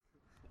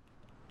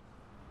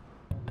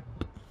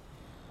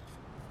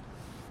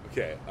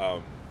Okay,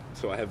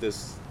 so I have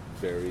this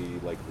very,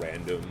 like,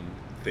 random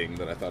thing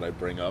that I thought I'd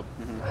bring up.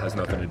 Mm-hmm. It has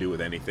nothing to do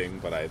with anything,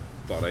 but I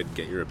thought I'd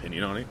get your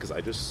opinion on it, because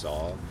I just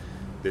saw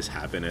this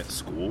happen at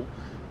school,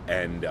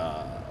 and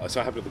I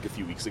saw it happen, like, a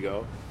few weeks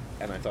ago,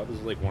 and I thought this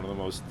was, like, one of the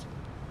most,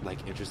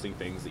 like, interesting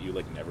things that you,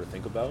 like, never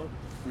think about.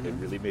 Mm-hmm. It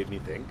really made me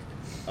think.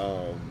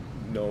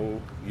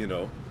 No,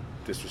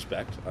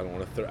 disrespect. I don't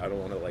want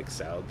to, like,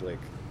 sound like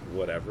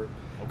whatever.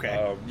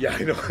 Okay. Yeah,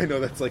 I know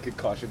that's, like, a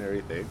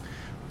cautionary thing,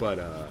 but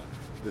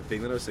the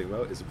thing that I was thinking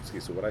about is, okay,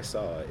 so what I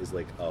saw is,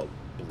 like, a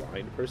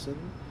blind person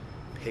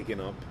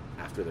picking up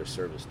after their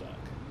service dog.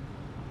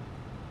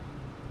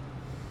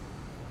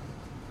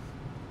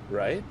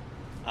 Right?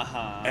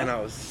 Uh-huh. And I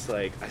was just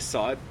like, I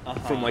saw it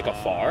from, like,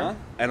 afar,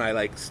 and I,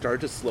 like,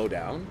 started to slow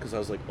down, because I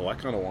was like, oh, I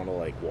kind of want to,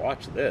 like,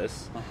 watch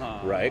this,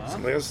 right? So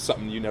that's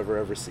something you never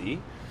ever see.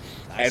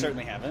 I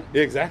certainly haven't.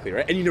 Exactly,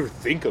 right? And you never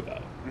think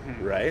about,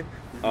 right?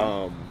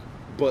 Mm-hmm.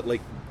 But,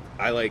 like,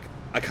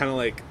 I kind of,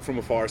 like, from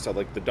afar saw,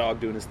 like, the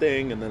dog doing his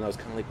thing, and then I was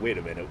kind of like, wait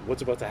a minute,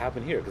 what's about to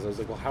happen here? Because I was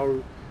like, well, how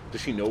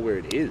does she know where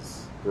it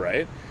is,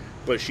 right?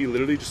 But she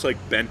literally just, like,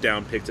 bent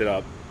down, picked it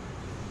up,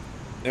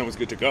 and was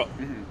good to go.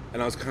 Mm-hmm.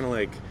 And I was kind of,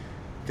 like,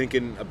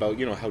 thinking about,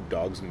 how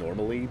dogs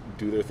normally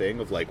do their thing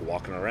of, like,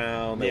 walking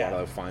around, they want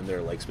to find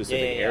their, like,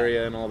 specific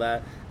area and all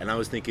that, and I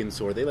was thinking,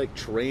 so are they, like,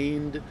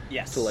 trained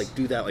to, like,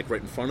 do that, like,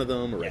 right in front of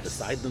them, or right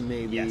beside them,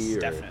 maybe? Yes, or,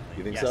 definitely.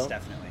 You think so? Yes,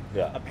 definitely.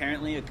 Yeah.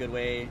 Apparently a good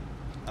way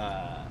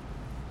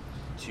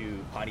to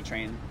potty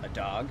train a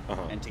dog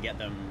and to get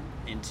them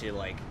into,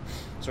 like,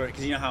 sort of,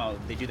 because you know how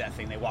they do that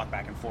thing, they walk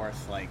back and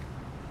forth, like,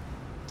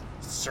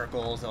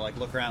 circles, they'll, like,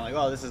 look around, like,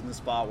 oh, this isn't the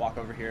spot, walk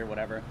over here,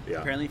 whatever. Yeah.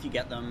 Apparently if you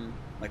get them,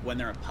 like, when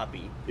they're a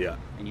puppy,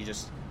 and you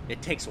just,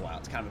 it takes a while,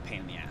 it's kind of a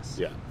pain in the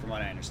ass, from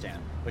what I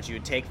understand, but you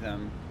would take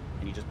them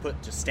and you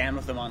just stand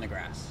with them on the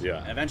grass,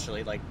 and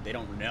eventually, like, they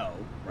don't know,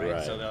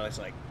 right? So they're just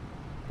like,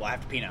 well, I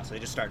have to pee now, so they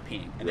just start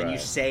peeing, and then you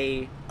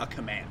say a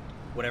command,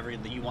 whatever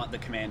you want the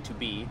command to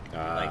be,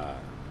 like,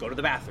 go to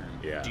the bathroom,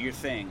 do your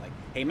thing, like,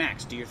 hey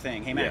Max, do your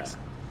thing, hey Max,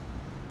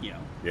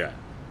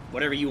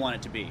 whatever you want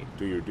it to be.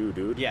 Do your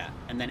dude. Yeah,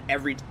 and then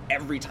every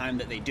time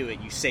that they do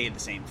it, you say the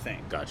same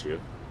thing. Got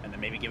you. And then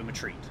maybe give them a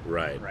treat.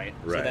 Right.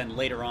 So then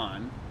later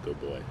on,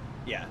 good boy.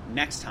 Yeah,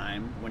 next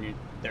time when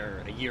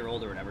they're a year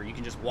old or whatever, you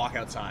can just walk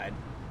outside,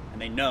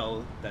 and they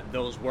know that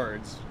those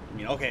words,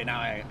 okay,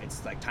 now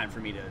it's like time for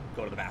me to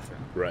go to the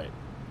bathroom. Right.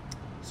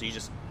 So you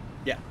just,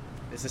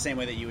 it's the same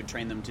way that you would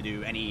train them to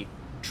do any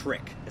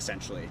trick,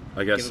 essentially.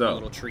 I guess give them a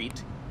little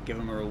treat, give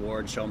them a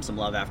reward, show them some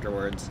love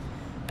afterwards,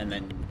 and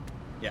then,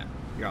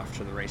 you're off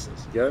to the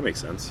races. Yeah, that makes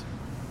sense.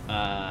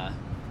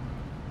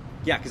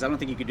 Because I don't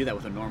think you could do that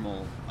with a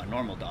normal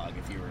dog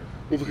if you were.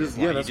 Well, because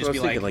that's what I was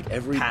thinking. Like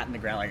every patting the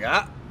ground, like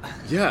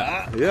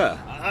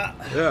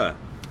yeah.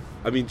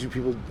 I mean, do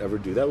people ever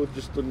do that with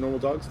just the normal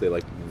dogs? They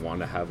like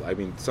want to have. I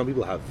mean, some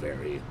people have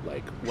very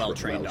like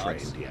well-trained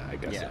dogs. Yeah, I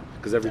guess so.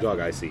 Because every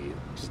dog I see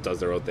just does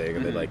their own thing,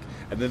 and they like,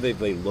 and then they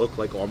look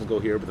like, oh, I'm gonna go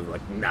here, but then they're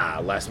like, nah,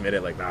 last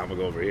minute, like, nah, I'm gonna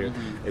go over here.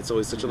 It's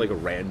always such a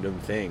random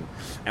thing,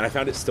 and I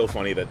found it still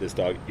funny that this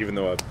dog, even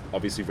though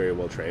obviously very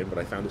well trained, but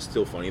I found it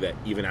still funny that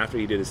even after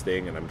he did his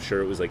thing, and I'm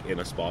sure it was like in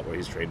a spot where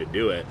he's trained to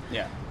do it,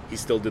 he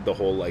still did the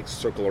whole like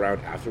circle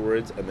around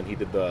afterwards, and then he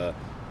did the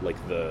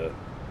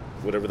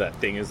whatever that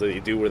thing is that they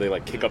do where they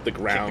like kick up the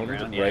ground,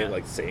 right?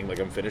 Like saying like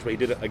I'm finished, but he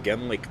did it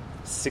again like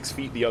 6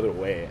 feet the other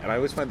way, and I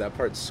always find that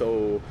part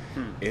so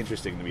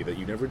interesting to me that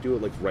you never do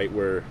it like right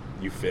where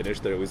you finish.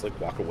 They always like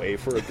walk away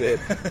for a bit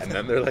and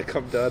then they're like,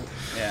 I'm done.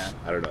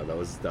 I don't know, that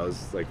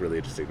was like really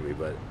interesting to me.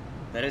 But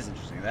that is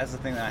interesting. That's the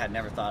thing that I had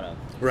never thought of.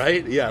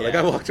 Right? Yeah. Like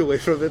I walked away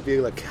from it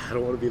being like, I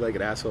don't want to be like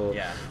an asshole.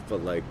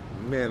 But like,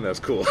 man, that's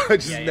cool. I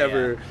just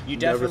never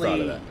thought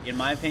of that. In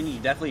my opinion,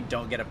 you definitely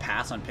don't get a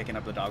pass on picking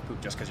up the dog poop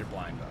just because you're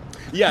blind, though.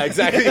 Yeah,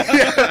 exactly.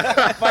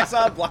 If I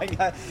saw a blind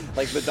guy,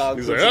 like the dog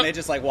poops, and they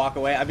just like walk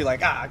away, I'd be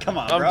like, come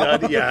on, bro. I'm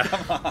done. Yeah.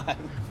 Come on.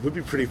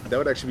 That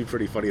would actually be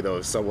pretty funny though,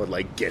 if someone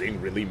like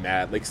getting really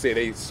mad, like say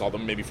they saw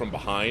them maybe from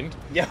behind,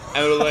 and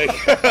they're like,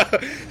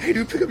 "Hey,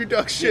 dude, pick up your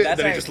dog shit." And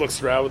then he just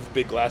looks around with the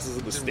big glasses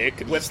and the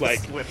stick, and whips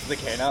the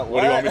cane out.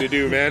 What do you want me to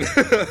do, man?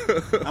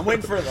 I'm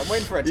waiting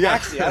for a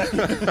taxi. I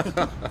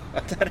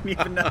don't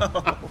even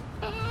know.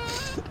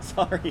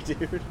 Sorry,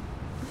 dude.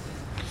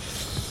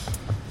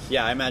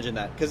 Yeah, I imagine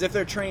that. Because if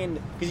they're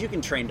trained... Because you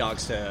can train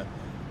dogs to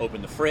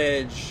open the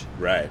fridge.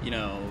 Right.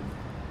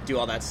 Do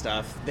all that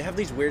stuff. They have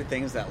these weird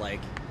things that, like...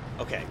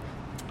 Okay,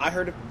 I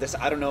heard of this.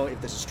 I don't know if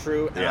this is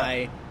true, and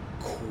I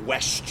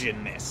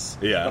question this.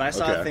 Yeah, but I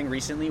saw a thing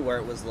recently where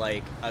it was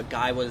like... A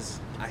guy was,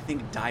 I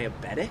think,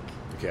 diabetic.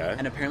 Okay.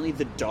 And apparently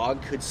the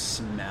dog could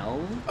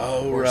smell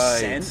or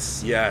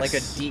sense like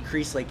a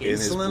decreased like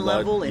insulin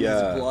level in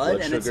his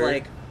blood, and it's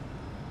like,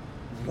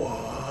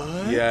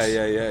 what?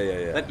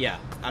 Yeah. But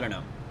I don't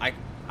know.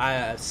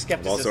 Skepticism.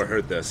 I've also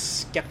heard this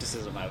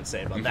skepticism, I would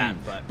say, about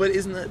that.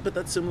 But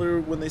that's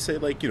similar when they say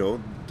like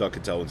dog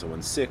can tell when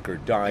someone's sick or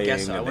dying. I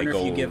guess so. And I wonder they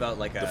go if you give out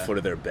like the foot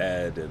of their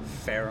bed and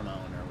pheromone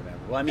or whatever.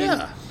 Well, I mean,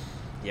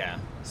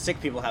 sick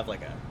people have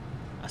like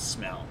a a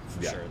smell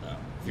for sure, though.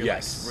 If you're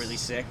like really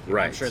sick,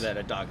 I'm sure that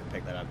a dog can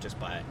pick that up just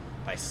by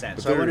scent.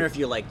 But so I wonder if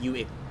you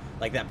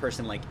like that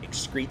person like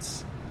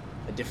excretes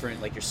a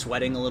different, like you're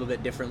sweating a little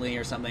bit differently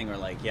or something, or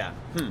like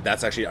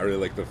That's actually, I really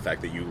like the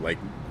fact that you like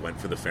went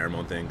for the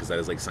pheromone thing, because that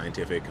is like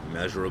scientific,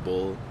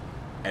 measurable,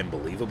 and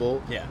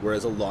believable. Yeah.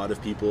 Whereas a lot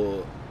of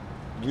people,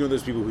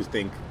 there's people who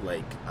think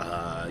like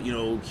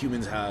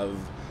humans have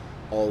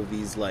all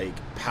these like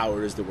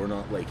powers that we're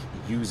not like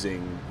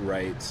using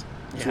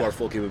to our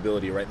full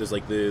capability, right? There's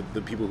like the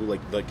people who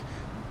like the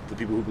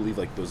people who believe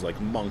like those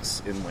like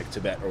monks in like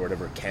Tibet or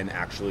whatever can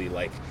actually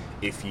like,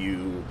 if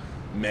you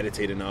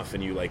meditate enough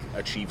and you like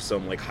achieve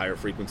some like higher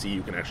frequency,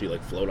 you can actually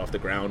like float off the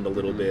ground a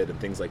little bit and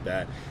things like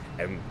that.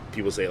 And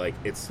people say like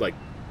it's like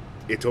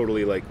it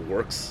totally like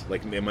works.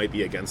 Like it might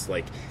be against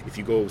like if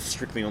you go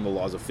strictly on the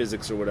laws of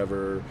physics or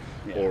whatever,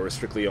 or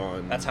strictly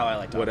on that's how I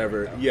like to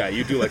whatever. Operate, yeah,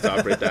 you do like to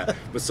operate that.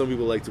 But some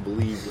people like to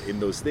believe in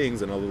those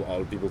things, and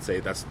all people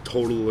say that's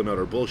total and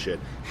utter bullshit.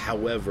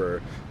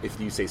 However, if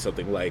you say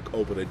something like,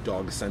 "Oh, but a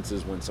dog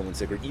senses when someone's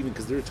sick," or even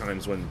because there are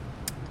times when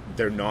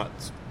they're not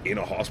in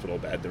a hospital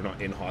bed, they're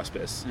not in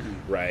hospice,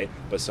 right?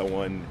 But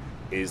someone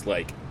is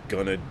like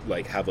gonna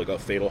like have like a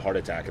fatal heart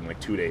attack in like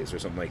 2 days or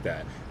something like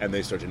that, and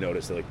they start to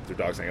notice that like their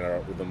dog's hanging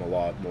out with them a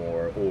lot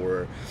more,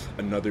 or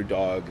another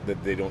dog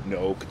that they don't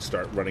know could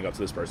start running up to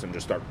this person and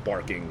just start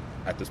barking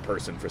at this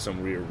person for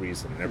some weird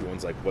reason, and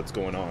everyone's like, what's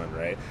going on,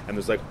 right? And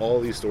there's like all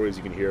these stories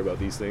you can hear about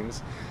these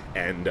things,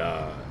 and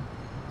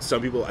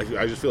some people,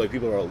 I just feel like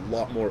people are a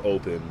lot more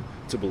open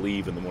to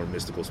believe in the more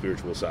mystical,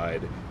 spiritual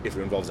side if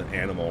it involves an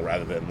animal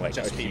rather than like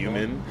just a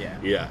human.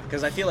 Yeah.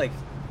 Because I feel like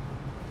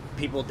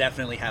people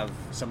definitely have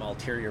some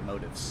ulterior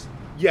motives.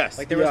 Yes.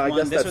 Like there was one. I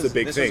guess that's the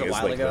big thing. This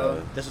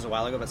was a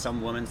while ago, but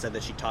some woman said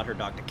that she taught her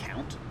dog to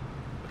count.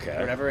 Okay.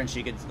 Or whatever, and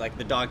she could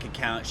the dog could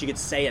count. She could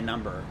say a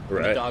number,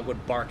 and the dog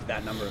would bark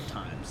that number of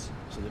times,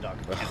 so the dog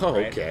could count.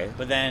 Okay.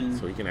 But then,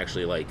 so you can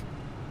actually like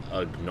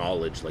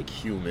acknowledge like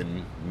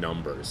human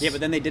numbers. Yeah, but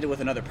then they did it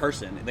with another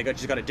person. They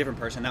just got a different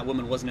person. That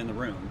woman wasn't in the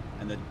room,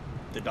 and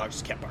the dog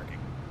just kept barking.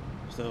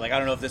 So like, I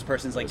don't know if this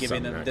person's like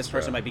giving them. This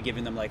person might be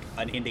giving them like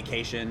an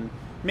indication,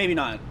 maybe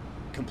not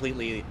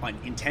completely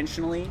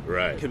unintentionally.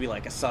 Right. It could be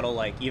like a subtle,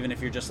 like even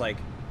if you're just like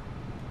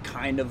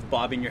kind of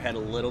bobbing your head a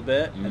little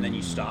bit, and then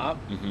you stop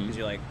because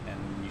you're like,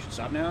 and you should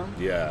stop now.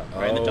 Yeah.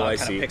 Right. And the dog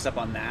kind of picks up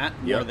on that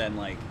more than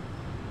like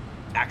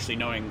actually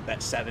knowing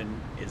that 7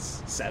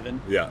 is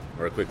 7. Yeah,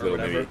 or a quick little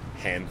maybe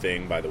hand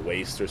thing by the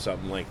waist or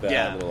something like that.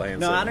 Yeah. Little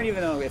hand I don't even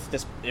know if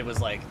it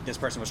was like this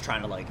person was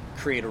trying to like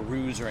create a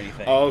ruse or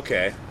anything. Oh,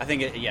 okay. I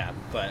think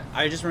but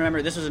I just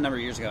remember this was a number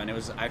of years ago, and it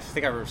was, I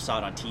think I saw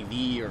it on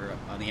TV or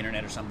on the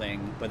internet or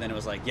something, but then it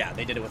was like,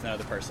 they did it with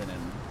another person,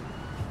 and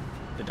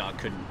the dog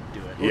couldn't do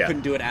it. Or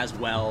couldn't do it as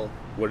well.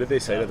 What did they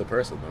say to the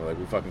person? They're like,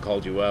 we fucking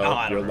called you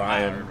out. You're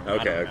lying.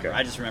 Okay.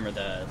 I just remember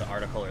the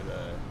article or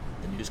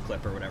the news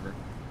clip or whatever.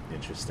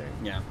 Interesting.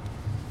 Yeah.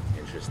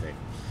 Interesting.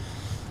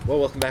 Well,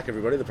 welcome back,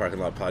 everybody, to the Parking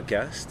Lot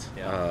Podcast.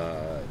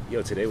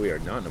 Yeah. Today we are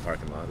not in a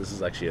parking lot. This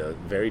is actually a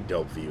very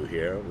dope view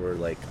here. We're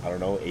like,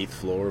 8th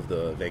floor of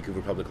the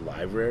Vancouver Public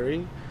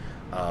Library.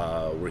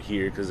 We're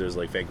here because there's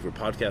like Vancouver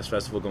Podcast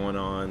Festival going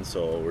on,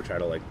 so we're trying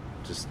to like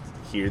just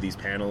hear these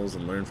panels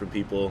and learn from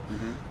people.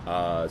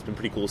 It's been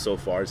pretty cool so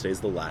far. Today's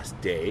the last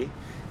day.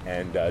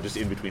 And just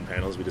in between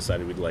panels, we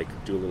decided we'd like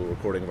do a little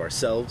recording of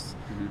ourselves,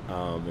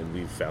 and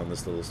we found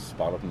this little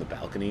spot up in the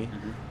balcony.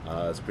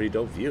 It's a pretty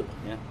dope view.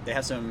 Yeah, they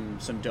have some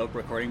dope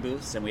recording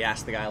booths, and we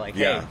asked the guy like,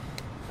 "Hey,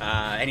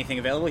 anything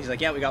available?" He's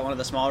like, "Yeah, we got one of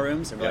the small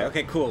rooms." And we're like,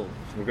 "Okay, cool.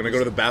 We're gonna go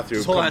to the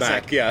bathroom. Come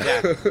back."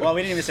 Yeah. Well,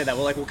 we didn't even say that.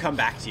 We'll come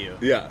back to you.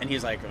 Yeah. And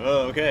he's like,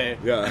 "Oh, okay."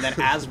 Yeah. And then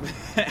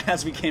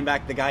as we came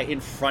back, the guy in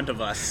front of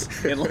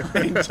us in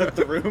line took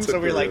the room. So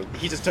we're like,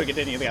 he just took it,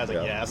 didn't he? The guy was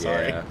like, "Yeah,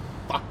 sorry." Yeah.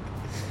 Fuck.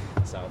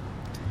 So.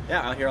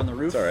 Yeah, out here on the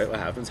roof. It's alright, what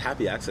happens?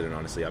 Happy accident,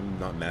 honestly. I'm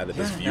not mad at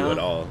this view at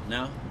all.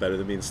 No. Better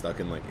than being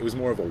stuck in like, it was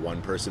more of a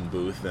one-person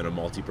booth than a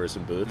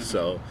multi-person booth,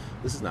 so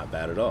this is not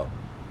bad at all.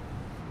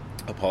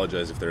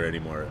 Apologize if there are any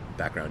more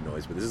background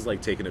noise, but this is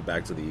like taking it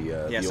back to the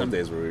old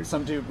days where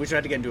some dude, we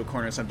tried to get into a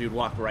corner, some dude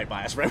walked right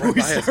by us right when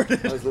we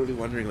started. I was literally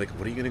wondering, like,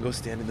 what are you going to go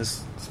stand in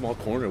this small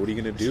corner? What are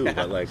you going to do? Yeah.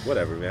 But like,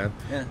 whatever, man.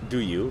 Yeah. Do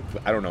you?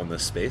 I don't own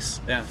this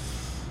space. Yeah.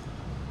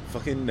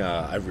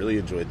 I've really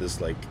enjoyed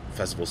this like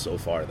festival so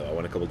far though. I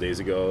went a couple days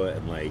ago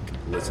and like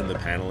listened to the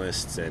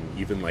panelists and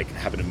even like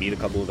having to meet a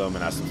couple of them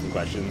and ask them some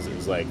questions. It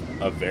was like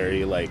a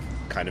very like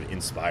kind of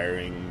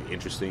inspiring,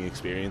 interesting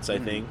experience, I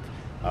think.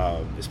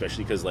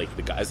 Especially because like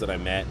the guys that I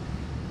met,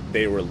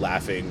 they were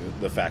laughing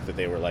the fact that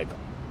they were like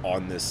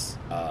on this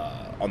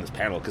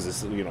panel because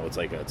it's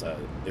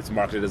it's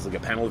marketed as like a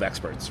panel of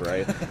experts,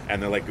 right?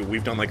 And they're like,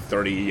 we've done like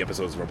 30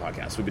 episodes of our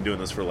podcast. We've been doing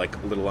this for like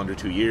a little under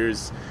 2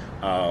 years,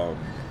 and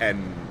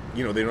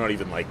they don't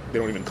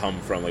even come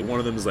from like, one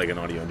of them is like an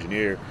audio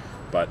engineer,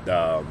 but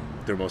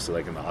they're mostly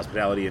like in the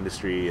hospitality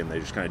industry, and they're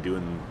just kind of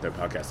doing their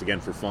podcast again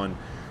for fun.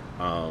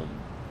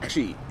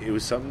 Actually, it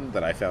was something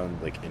that I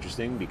found like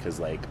interesting because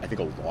like I think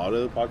a lot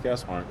of the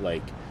podcasts aren't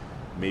like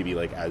maybe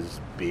like as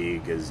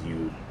big as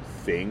you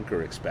think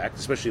or expect,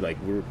 especially like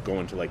we're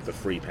going to like the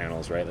free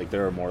panels, right? Like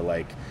there are more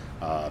like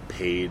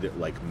paid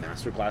like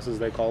master classes,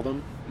 they call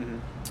them,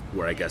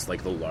 where I guess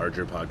like the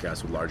larger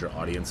podcasts with larger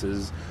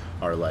audiences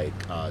are like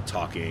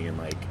talking and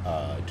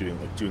like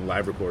doing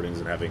live recordings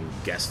and having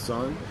guests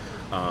on,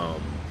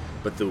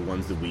 but the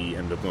ones that we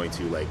end up going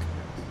to like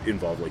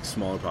involve like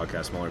smaller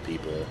podcasts, smaller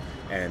people,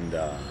 and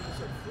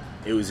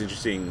it was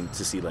interesting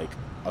to see, like,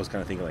 I was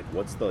kind of thinking, like,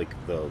 what's the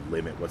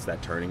limit? What's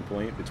that turning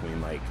point between,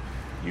 like,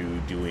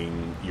 you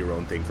doing your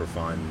own thing for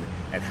fun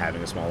and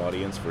having a small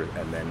audience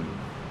and then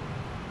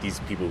these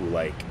people who,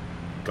 like,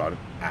 got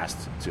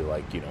asked to,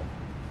 like, you know,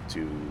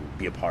 to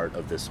be a part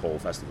of this whole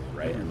festival,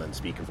 right? And then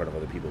speak in front of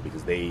other people,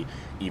 because I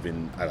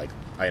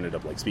ended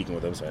up, like, speaking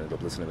with them, so I ended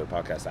up listening to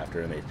their podcast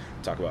after, and they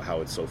talk about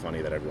how it's so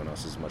funny that everyone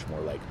else is much more,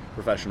 like,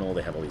 professional.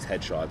 They have all these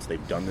headshots.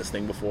 They've done this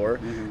thing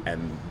before,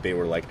 and they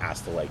were, like,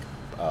 asked to, like,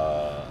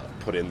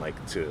 put in like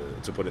to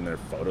put in their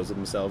photos of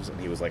themselves, and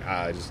he was like,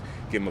 I just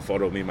give him a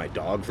photo of me and my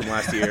dog from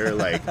last year.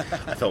 Like,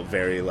 I felt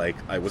very like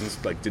I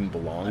wasn't, like, didn't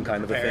belong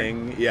kind of a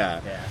thing.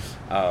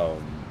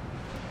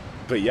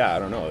 But yeah, I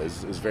don't know, it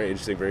was very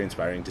interesting, very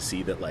inspiring to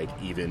see that, like,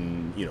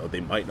 even, you know,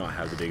 they might not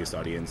have the biggest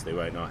audience, they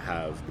might not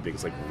have the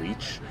biggest, like,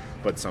 reach,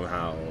 but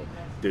somehow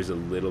there's a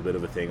little bit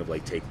of a thing of,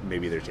 like,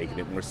 maybe they're taking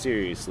it more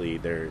seriously,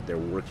 they're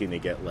working to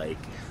get, like,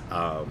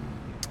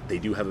 they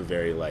do have a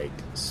very, like,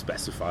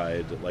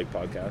 specified, like,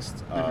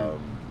 podcast,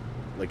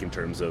 like, in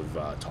terms of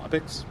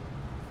topics.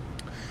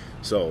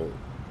 So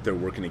they're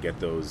working to get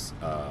those.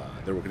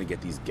 They're working to get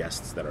these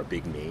guests that are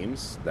big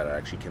names that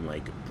actually can,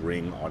 like,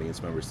 bring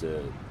audience members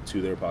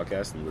to their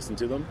podcast and listen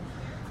to them.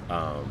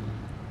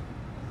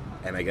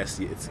 And I guess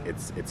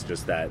it's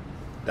just that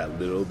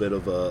little bit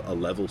of a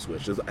level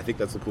switch. I think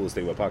that's the coolest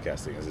thing about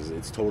podcasting is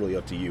it's totally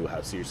up to you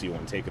how seriously you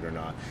want to take it or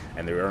not,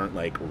 and there aren't,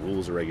 like,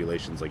 rules or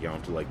regulations, like, you don't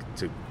have to, like,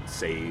 to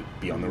say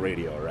be on the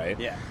radio, right?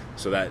 Yeah.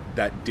 So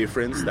that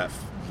difference, that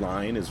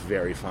line is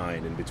very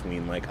fine in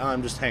between, like,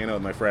 I'm just hanging out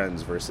with my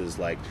friends versus,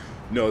 like,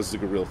 no, this is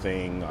like a real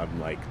thing, I'm,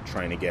 like,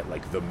 trying to get,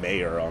 like, the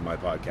mayor on my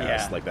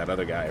podcast, like that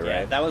other guy, right?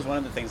 Yeah, that was one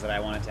of the things that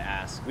I wanted to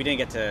ask. We didn't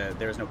get to,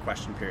 there was no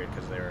question period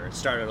because they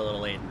started a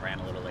little late and ran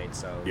a little late,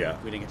 so we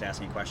didn't get to ask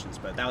any questions,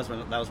 but that was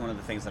one of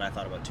the things that I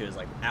thought about too, is,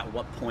 like, at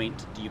what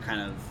point do you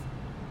kind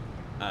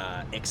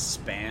of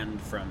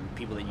expand from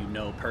people that you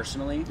know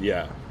personally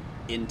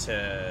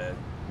into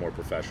more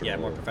professional,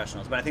 more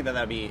professionals. But I think that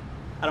would be,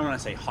 I don't want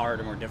to say hard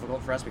or more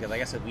difficult for us, because I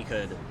guess that we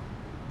could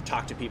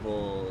talk to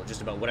people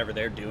just about whatever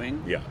they're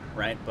doing,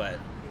 right? But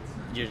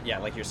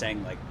like you're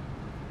saying, like,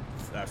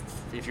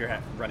 if you're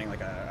running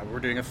like we're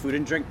doing a food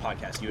and drink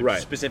podcast, you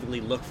would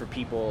specifically look for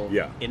people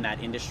in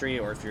that industry,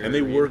 or if you're and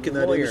they work in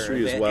that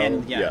industry as well,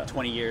 and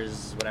 20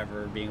 years,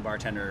 whatever, being a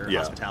bartender,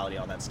 hospitality,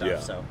 all that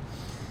stuff. So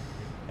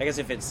I guess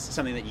if it's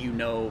something that you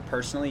know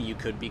personally, you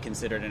could be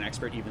considered an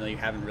expert, even though you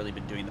haven't really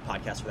been doing the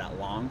podcast for that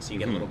long, so you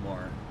get a little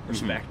more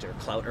respect or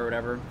clout or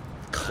whatever.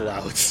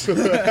 Clouds for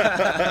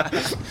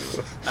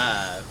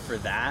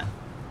that,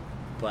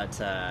 but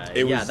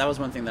that was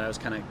one thing that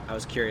I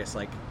was curious,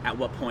 like, at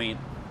what point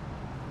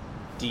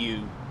do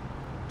you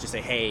just say,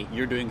 hey,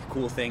 you're doing a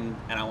cool thing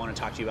and I want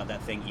to talk to you about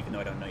that thing even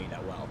though I don't know you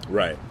that well,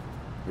 right?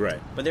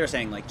 But they were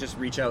saying, like, just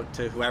reach out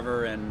to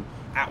whoever, and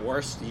at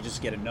worst you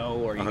just get a no,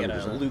 or you 100%. Get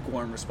a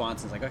lukewarm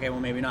response, and it's like, okay,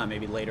 well, maybe not,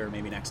 maybe later,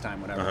 maybe next time,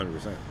 whatever.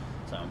 100%.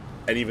 So,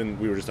 and even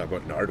we were just talking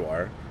about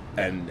Nardwar.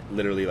 And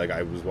literally, like,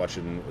 I was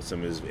watching some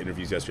of his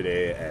interviews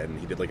yesterday, and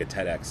he did, like, a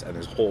TEDx, and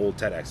his whole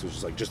TEDx was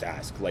just, like, just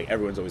ask. Like,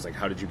 everyone's always like,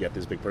 how did you get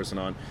this big person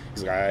on?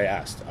 He's like, I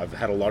asked. I've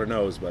had a lot of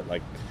no's, but,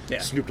 like,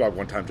 Snoop Dogg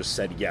one time just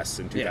said yes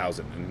in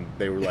 2000, and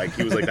they were like,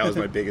 he was like, that was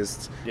my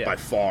biggest by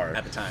far.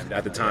 At the time. Definitely.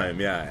 At the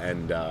time,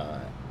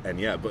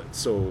 and but,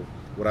 so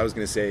what I was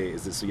going to say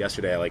is that, so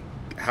yesterday I, like,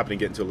 happened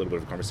to get into a little bit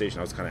of a conversation.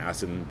 I was kind of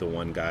asking the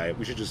one guy,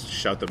 we should just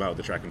shout them out,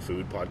 the Track and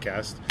Food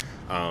podcast.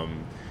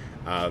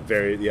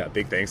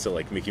 Big thanks to,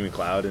 like, Mickey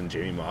McLeod and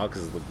Jamie Ma,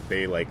 because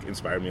they, like,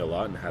 inspired me a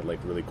lot and had, like,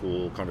 really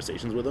cool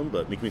conversations with them.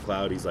 But Mickey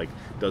McLeod, he's, like,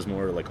 does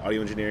more, like, audio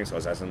engineering, so I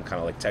was asking him kind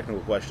of, like,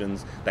 technical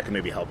questions that can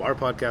maybe help our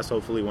podcast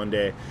hopefully one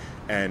day.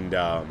 And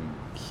I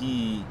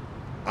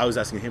was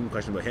asking him a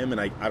question about him, and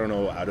I don't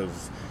know, out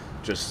of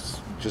just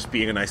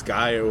being a nice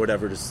guy or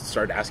whatever, just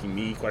started asking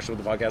me questions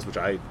with the podcast, which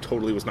I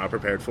totally was not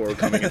prepared for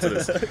coming into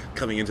this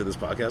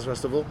podcast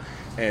festival.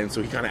 And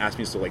so he kind of asked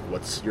me, so, like,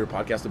 what's your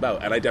podcast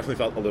about? And I definitely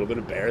felt a little bit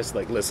embarrassed.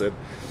 Like, listen,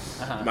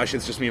 my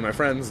shit's just me and my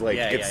friends. Like,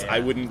 I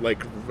wouldn't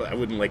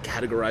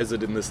categorize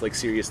it in this, like,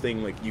 serious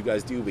thing like you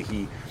guys do. But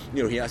he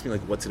asked me,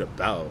 like, what's it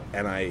about?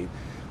 And I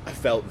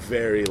felt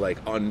very,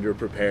 like,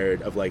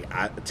 underprepared of, like,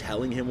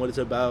 telling him what it's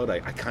about. I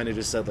kind of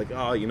just said, like,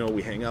 oh, you know,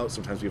 we hang out.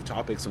 Sometimes we have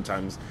topics.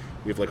 Sometimes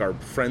we have, like, our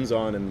friends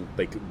on, and,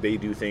 like, they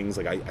do things.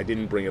 Like, I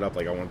didn't bring it up.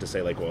 Like, I wanted to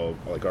say, like, well,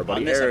 like, our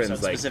buddy Aaron's,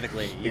 like,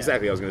 specifically,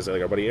 exactly. I was going to say,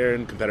 like, our buddy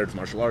Aaron, competitive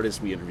martial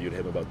artist. We interviewed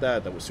him about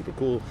that. That was super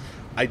cool.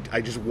 I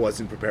just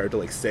wasn't prepared to,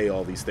 like, say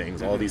all these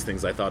things. All these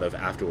things I thought of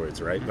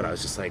afterwards, right? But I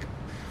was just like,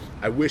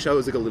 I wish I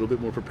was, like, a little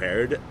bit more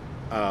prepared.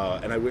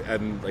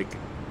 And like,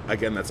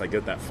 again, that's, like,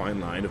 that fine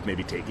line of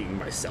maybe taking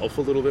myself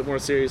a little bit more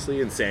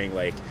seriously and saying,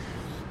 like,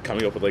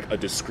 coming up with like a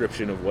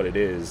description of what it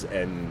is,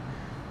 and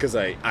because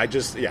I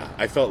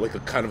felt like a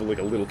kind of like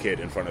a little kid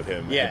in front of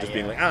him, and just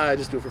being like, I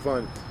just do it for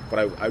fun. But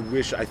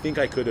I think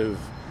I could have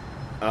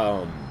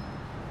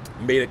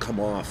made it come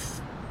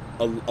off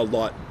a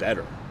lot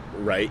better,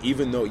 right?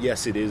 Even though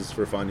yes, it is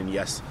for fun, and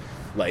yes,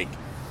 like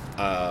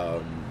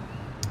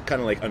kind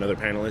of like another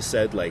panelist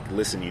said, like,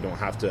 listen, you don't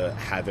have to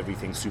have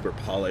everything super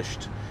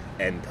polished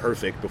and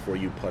perfect before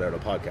you put out a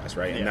podcast,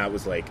 right? Yeah. And that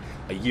was like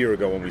a year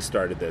ago when we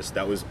started this.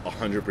 That was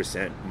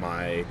 100%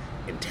 my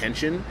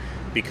intention,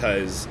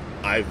 because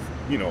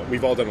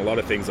we've all done a lot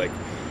of things, like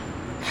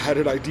had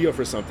an idea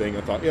for something.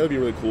 I thought, that'd be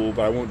really cool,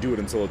 but I won't do it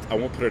until I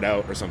won't put it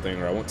out or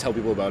something, or I won't tell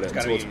people about it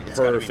until it's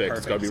perfect.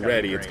 It's got to be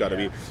ready. It's got to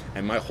be.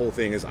 And my whole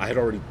thing is,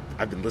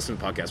 I've been listening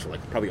to podcasts for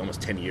like probably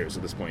almost 10 years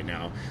at this point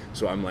now.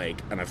 So I'm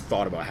like, and I've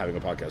thought about having a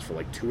podcast for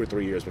like 2 or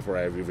 3 years before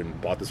I even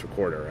bought this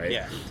recorder, right?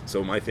 Yeah.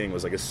 So my thing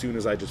was like, as soon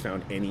as I just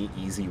found any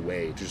easy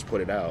way to just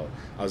put it out,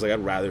 I was like, I'd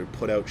rather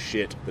put out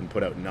shit than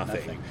put out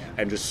nothing.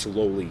 And just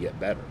slowly get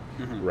better.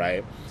 Mm-hmm.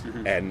 Right?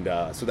 Mm-hmm.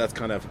 And so that's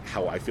kind of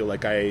how I feel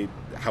like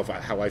how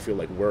I feel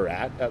like we're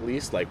at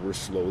least, like we're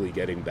slowly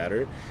getting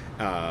better.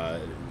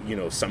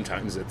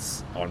 Sometimes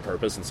it's on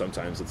purpose and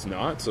sometimes it's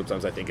not.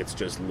 Sometimes I think it's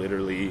just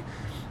literally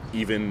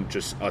even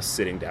just us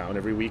sitting down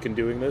every week and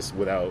doing this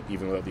without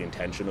the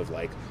intention of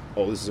like,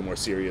 oh, this is a more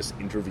serious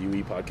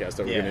interviewee podcast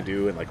that we're going to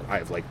do, and like I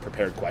have like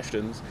prepared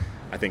questions.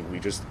 I think we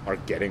just are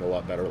getting a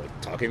lot better,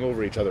 like talking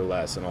over each other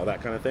less and all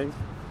that kind of thing.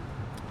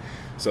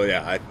 So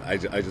yeah, I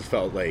just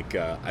felt like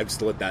I'm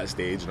still at that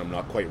stage, and I'm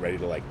not quite ready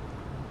to like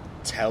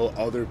tell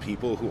other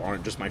people who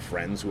aren't just my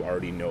friends, who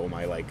already know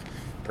my like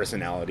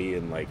personality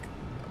and like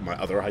my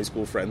other high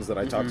school friends that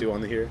I talk to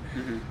on here.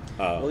 Mm-hmm.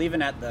 Well,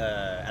 even at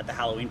the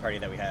Halloween party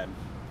that we had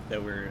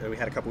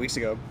a couple weeks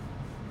ago,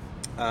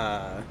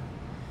 had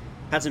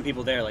some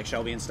people there like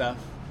Shelby and stuff.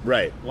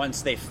 Right.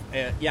 Once they,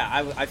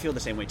 I feel the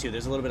same way too.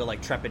 There's a little bit of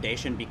like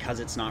trepidation because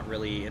it's not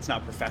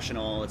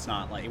professional. It's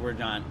not like we're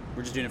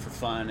just doing it for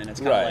fun, and it's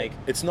kind of like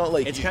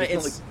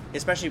it's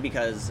especially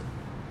because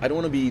I don't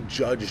want to be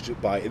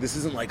judged by this.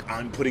 Isn't like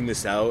I'm putting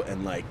this out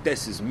and like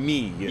this is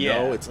me, you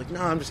know. It's like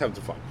no, I'm just having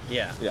some fun.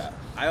 Yeah.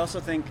 I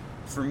also think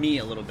for me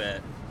a little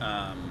bit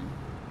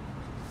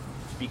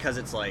because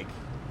it's like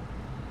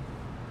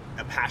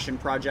a passion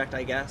project,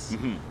 I guess.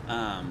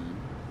 Mm-hmm.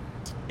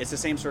 It's the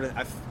same sort of.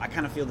 I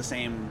kind of feel the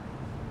same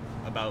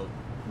about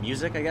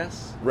music, I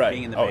guess. Right.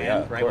 Being in the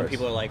band, right? When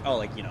people are like, "Oh,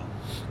 like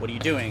what are you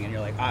doing?" and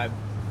you're like, "I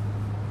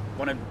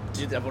want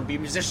to be a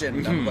musician.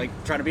 Mm-hmm. I'm like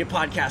trying to be a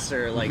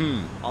podcaster, like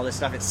all this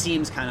stuff." It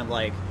seems kind of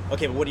like,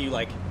 okay, but what are you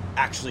like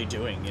actually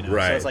doing?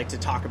 Right. So it's like to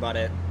talk about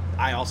it.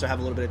 I also have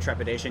a little bit of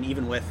trepidation,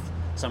 even with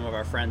some of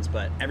our friends,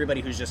 but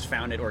everybody who's just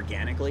found it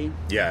organically,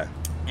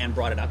 and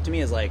brought it up to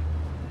me is like,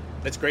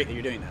 it's great that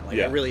you're doing that. Like,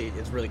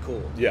 it's really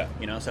cool. Yeah.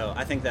 So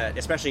I think that,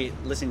 especially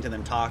listening to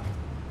them talk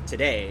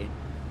today,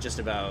 just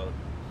about,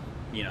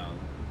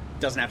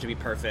 doesn't have to be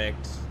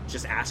perfect.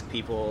 Just ask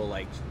people,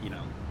 like,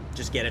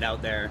 just get it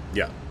out there.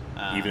 Yeah.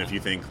 Even if you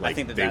think like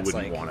they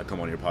wouldn't want to come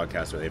on your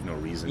podcast or they have no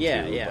reason to.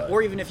 Yeah.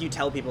 Or even if you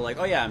tell people like,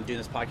 oh yeah, I'm doing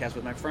this podcast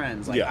with my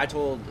friends. Like I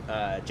told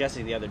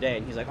Jesse the other day,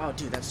 and he's like, oh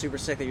dude, that's super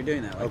sick that you're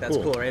doing that. Like that's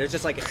cool, right? It's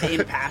just like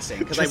in passing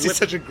because he's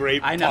such a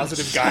great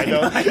positive guy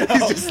though.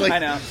 He's just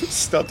like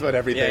stuffed about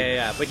everything.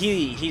 Yeah. But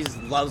he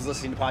loves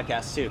listening to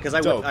podcasts too, because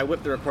I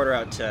whipped the recorder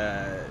out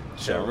to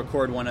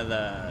record one of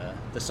the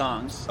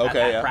songs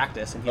at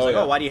practice, and he's like,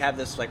 oh, why do you have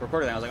this like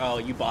recorder? And I was like, oh,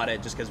 you bought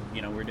it just because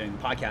we're doing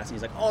the podcast. And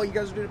he's like, oh, you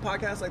guys are doing a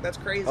podcast? Like that's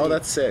crazy. Oh,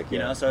 that's sick. You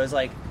know, so it's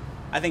like,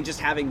 I think just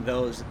having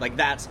those, like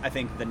that's, I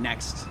think the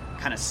next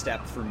kind of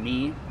step for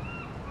me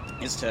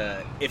is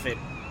to, if it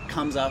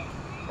comes up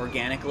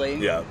organically,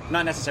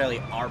 not necessarily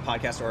our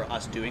podcast or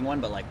us doing one,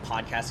 but like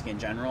podcasting in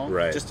general,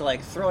 just to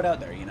like throw it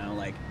out there,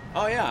 like,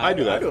 oh yeah, I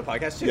do that. I do a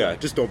podcast too. Yeah,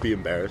 just don't be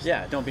embarrassed.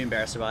 Yeah, don't be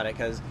embarrassed about it,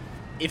 because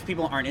if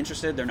people aren't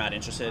interested, they're not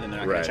interested, and they're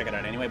not going to check it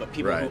out anyway. But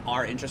people who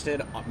are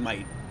interested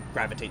might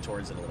gravitate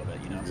towards it a little bit,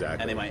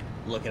 Exactly. And they might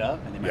look it up,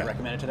 and they might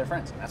recommend it to their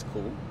friends, and that's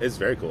cool. It's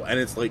very cool, and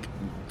it's like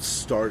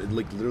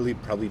literally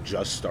probably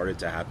just started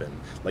to happen.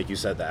 Like you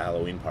said, the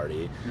Halloween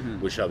party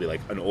with Shelby,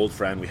 like an old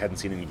friend we hadn't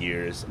seen in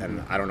years,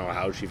 and I don't know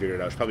how she figured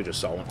it out. She probably just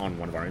saw it on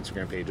one of our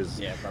Instagram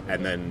pages, probably.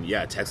 And then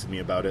texted me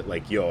about it,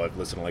 like, yo, I've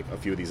listened to like a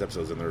few of these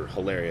episodes and they're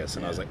hilarious,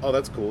 and I was like, oh,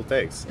 that's cool,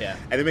 thanks.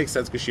 And it makes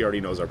sense because she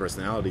already knows our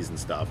personalities and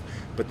stuff.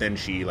 But then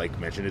she like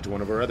mentioned it to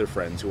one of her other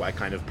friends who I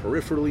kind of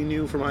peripherally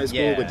knew from high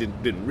school, but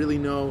didn't really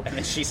know. And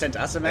then she sent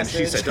us a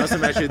message.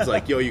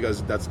 Like, yo, you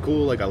guys, that's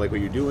cool, like I like what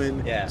you're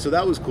doing. So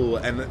that was cool.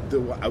 And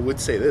I would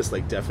say this,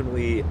 like,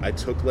 definitely I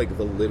took like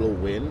the little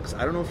win, because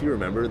I don't know if you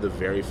remember the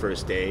very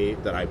first day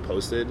that I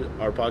posted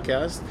our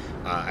podcast.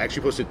 I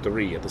actually posted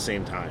 3 at the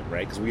same time,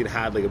 right? Because we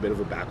had like a bit of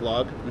a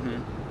backlog.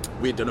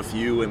 We had done a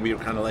few, and we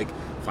were kind of like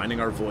finding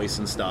our voice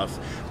and stuff.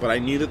 But I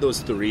knew that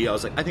those 3, I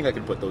was like, I think I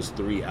could put those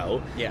 3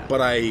 out.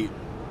 But I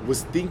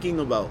was thinking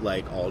about,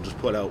 like, oh, I'll just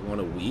put out one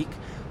a week.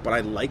 But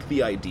I like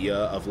the idea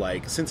of,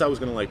 like, since I was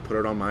going to, like, put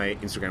it on my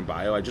Instagram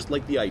bio, I just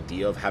like the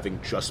idea of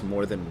having just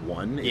more than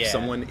one. If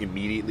someone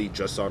immediately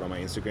just saw it on my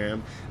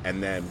Instagram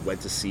and then went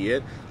to see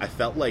it, I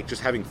felt like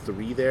just having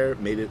 3 there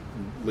made it,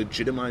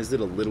 legitimized it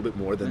a little bit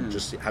more than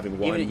just having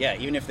one.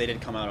 Even if they did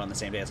come out on the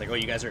same day, it's like, oh,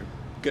 you guys are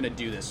going to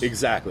do this.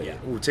 Exactly. Yeah.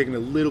 We're taking it a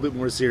little bit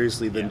more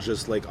seriously than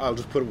just, like, oh, I'll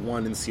just put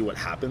one and see what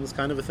happens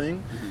kind of a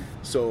thing.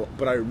 So,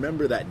 but I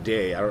remember that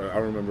day, I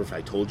don't remember if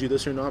I told you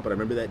this or not, but I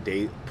remember that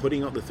day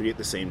putting out the 3 at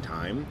the same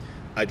time.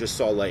 I just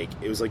saw, like,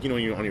 it was like, you know,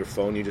 when you're on your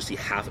phone, you just see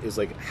it was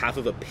like half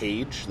of a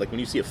page. Like when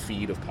you see a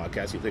feed of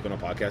podcasts, you click on a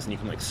podcast and you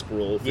can, like,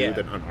 scroll through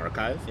then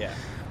unarchive. Yeah.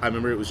 I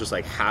remember it was just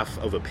like half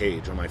of a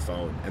page on my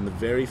phone. And the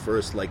very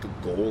first, like,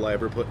 goal I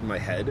ever put in my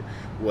head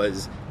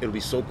was it'll be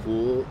so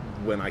cool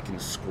when I can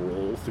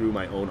scroll through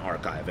my own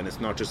archive. And it's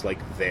not just, like,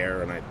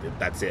 there and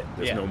that's it.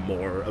 There's no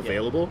more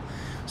available.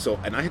 So,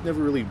 and I had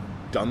never really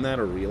done that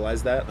or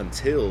realized that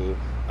until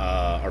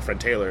our friend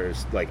Taylor,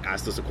 like,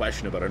 asked us a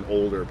question about an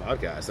older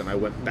podcast, and I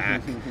went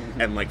back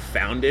and, like,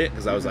 found it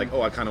because I was like,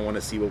 oh, I kind of want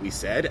to see what we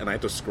said, and I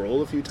had to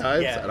scroll a few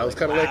times, and I was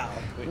kind of like,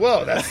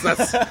 whoa,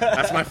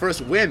 that's my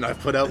first win. I've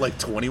put out, like,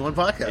 21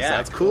 podcasts.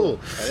 That's cool.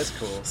 That is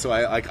cool. So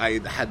I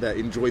had that,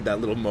 enjoyed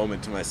that little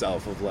moment to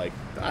myself of, like,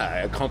 I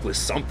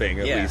accomplished something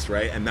at least,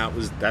 right? And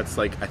that's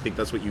like, I think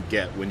that's what you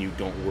get when you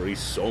don't worry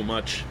so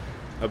much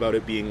about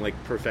it being, like,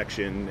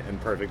 perfection and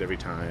perfect every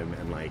time,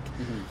 and, like,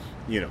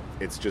 you know,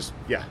 it's just,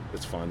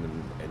 it's fun,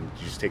 and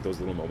you just take those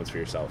little moments for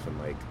yourself and,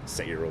 like,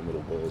 set your own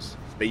little goals.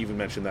 They even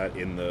mentioned that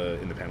in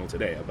the panel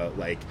today about,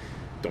 like,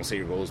 don't set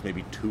your goals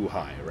maybe too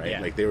high,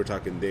 right? Like, they were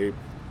talking, a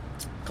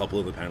couple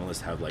of the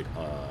panelists have, like,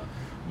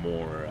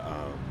 more,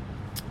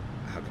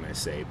 how can I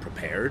say,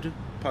 prepared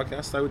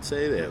podcast, I would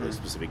say. They have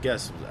specific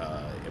guests,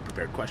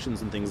 prepared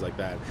questions and things like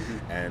that.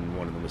 And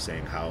one of them was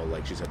saying how,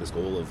 like, she's had this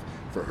goal of,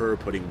 for her,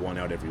 putting one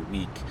out every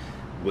week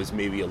was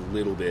maybe a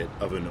little bit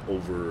of an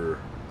over...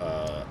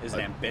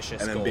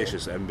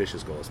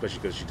 ambitious goal, especially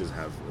because she does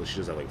have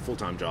like a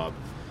full-time job,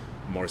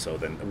 more so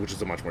than, which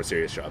is a much more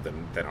serious job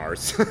than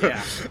ours.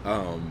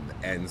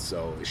 And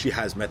so she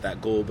has met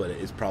that goal, but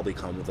it's probably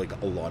come with, like,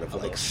 a lot of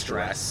like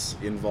stress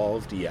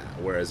involved.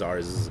 Whereas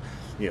ours is,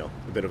 you know,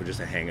 a bit of just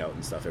a hangout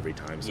and stuff every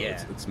time, so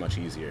it's much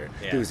easier.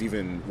 It was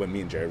even when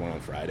me and Jared went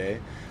on Friday,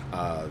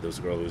 there was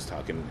a girl who was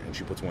talking, and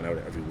she puts one out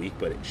every week,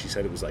 but she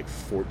said it was like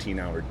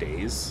 14-hour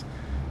days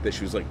that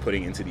she was, like,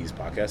 putting into these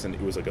podcasts, and it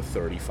was like a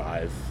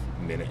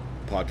 35-minute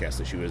podcast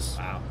that she was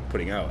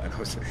putting out, and I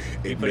was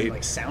putting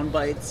like sound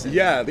bites.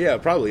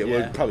 Probably.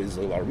 Well, probably there's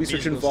a lot of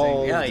research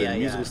involved, and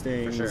musical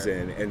stings, sure.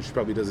 and she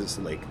probably does this,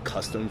 like,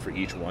 custom for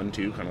each one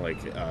too, kind of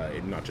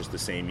like not just the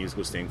same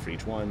musical sting for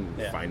each one,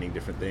 finding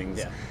different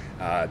things,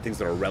 things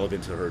that are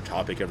relevant to her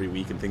topic every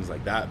week and things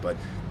like that. But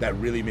that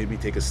really made me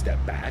take a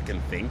step back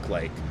and think,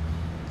 like,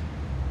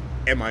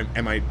 am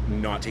I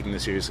not taking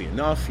this seriously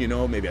enough? You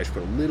know, maybe I should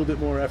put a little bit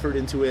more effort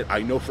into it.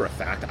 I know for a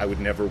fact I would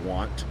never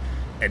want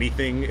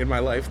anything in my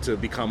life to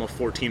become a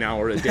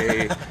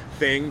 14-hour-a-day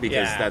thing,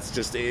 because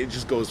it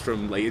just goes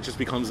from, like, it just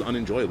becomes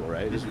unenjoyable,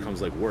 right? It just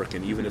becomes like work.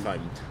 And even if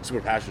I'm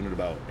super passionate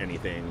about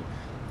anything,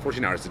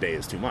 14 hours a day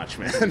is too much,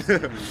 man.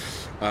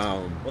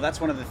 Well, that's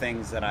one of the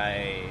things that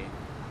I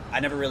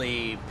never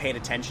really paid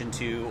attention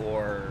to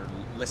or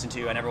listened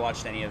to. I never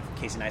watched any of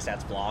Casey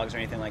Neistat's vlogs or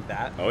anything like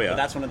that. Oh, yeah. But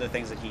that's one of the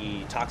things that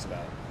he talks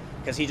about,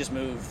 because he just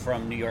moved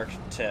from New York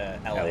to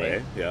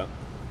LA.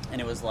 And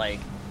it was like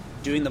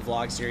doing the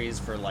vlog series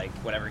for, like,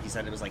 whatever he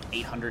said, it was like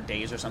 800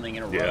 days or something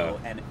in a row,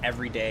 and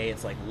every day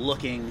it's like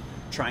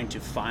trying to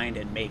find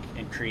and make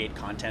and create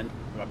content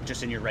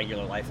just in your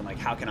regular life, and, like,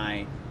 how can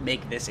I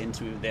make this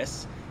into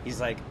this? He's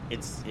like,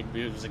 it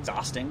was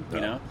exhausting, you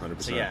know?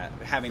 100%. So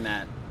having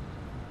that,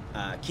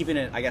 keeping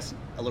it, I guess,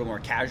 a little more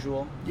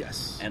casual,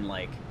 and,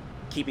 like,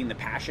 keeping the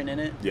passion in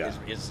it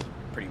is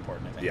pretty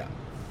important, I think.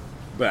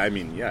 But I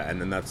mean, and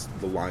then that's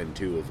the line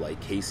too of, like,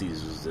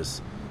 Casey's was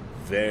this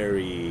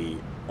very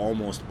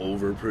almost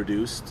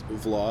overproduced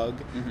vlog,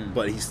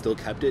 but he still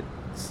kept it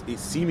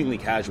seemingly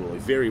casual, like,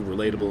 very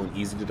relatable and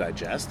easy to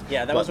digest.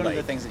 That was one of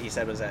the things that he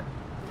said, was that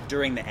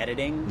during the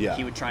editing,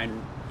 he would try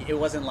and, it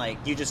wasn't like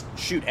you just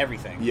shoot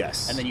everything,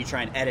 and then you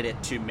try and edit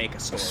it to make a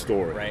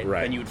story,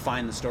 right? And you would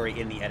find the story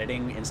in the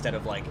editing instead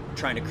of, like,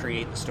 trying to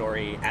create the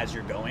story as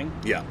you're going.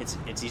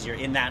 It's easier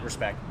in that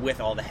respect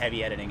with all the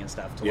heavy editing and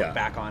stuff to look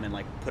back on and,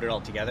 like, put it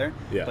all together.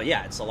 But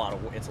it's a lot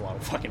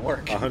of fucking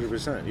work.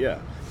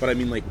 100%. But I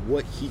mean, like,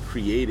 what he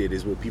created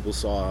is what people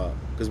saw,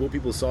 because what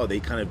people saw, they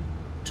kind of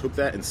took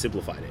that and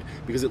simplified it,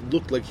 because it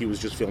looked like he was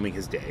just filming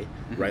his day,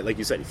 right? Like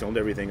you said, he filmed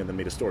everything and then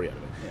made a story out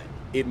of it.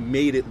 It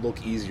made it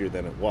look easier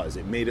than it was.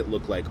 It made it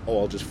look like, oh,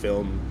 I'll just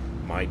film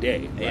my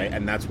day, right?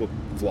 And that's what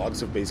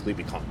vlogs have basically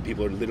become.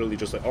 People are literally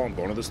just like, oh, I'm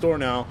going to the store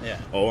now.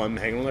 Oh, I'm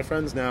hanging with my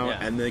friends now.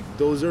 And, like,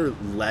 those are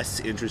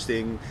less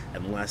interesting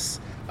and less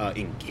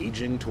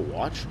engaging to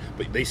watch,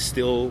 but they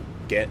still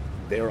get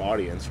their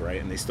audience,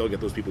 right? And they still get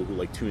those people who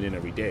like tune in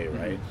every day,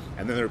 right?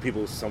 And then there are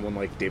people, someone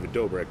like David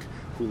Dobrik,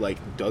 who like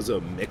does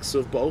a mix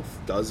of both,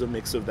 does a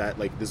mix of that,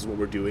 like, this is what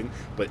we're doing,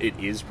 but it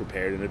is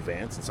prepared in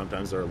advance, and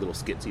sometimes there are little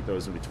skits he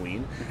throws in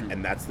between,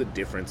 and that's the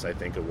difference, I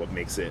think, of what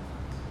makes it,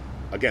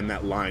 again,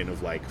 that line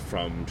of like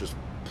from just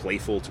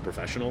playful to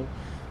professional.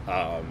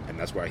 And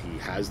that's why he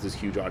has this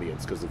huge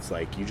audience, because it's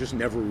like you just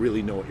never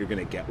really know what you're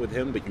going to get with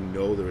him, but you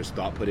know there is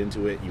thought put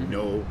into it, you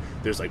know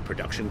there's like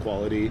production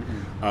quality,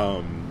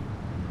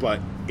 but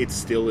it's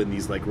still in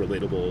these like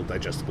relatable,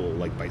 digestible,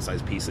 like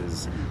bite-sized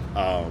pieces.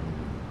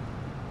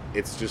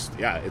 It's just,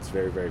 yeah, it's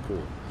very, very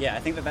cool. Yeah, I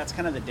think that's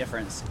kind of the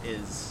difference,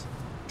 is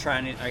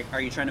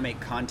are you trying to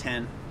make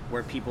content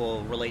where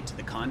people relate to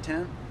the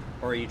content,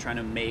 or are you trying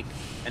to make,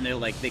 and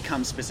they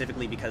come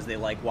specifically because they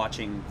like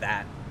watching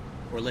that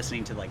or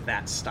listening to like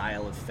that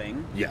style of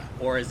thing? Yeah.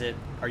 Or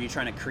are you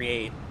trying to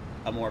create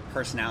a more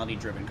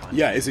personality-driven content?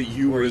 Yeah, is it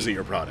you or is it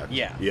your product?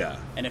 Yeah. Yeah.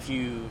 And I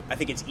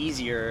think it's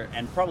easier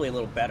and probably a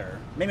little better,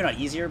 maybe not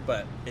easier,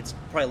 but it's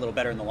probably a little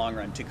better in the long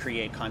run to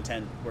create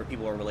content where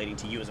people are relating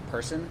to you as a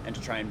person, and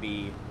to try and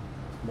be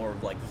more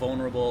like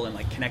vulnerable and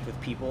like connect with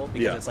people,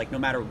 because it's like no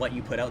matter what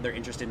you put out, they're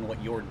interested in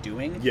what you're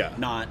doing,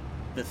 not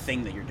the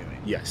thing that you're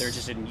doing. Yes. They're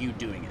interested in you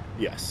doing it.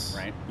 Yes.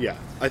 Right? Yeah.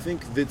 I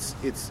think it's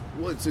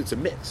a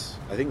mix.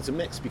 I think it's a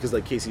mix, because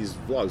like Casey's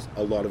vlogs,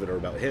 a lot of it are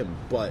about him,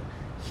 but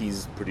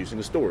he's producing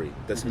a story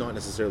that's not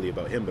necessarily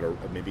about him,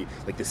 but maybe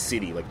like the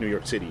city, like New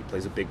York City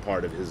plays a big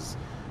part of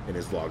in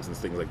his vlogs and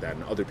things like that,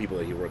 and other people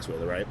that he works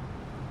with, right?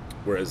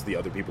 Whereas the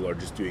other people are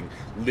just doing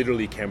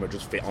literally camera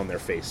just on their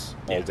face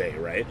all day,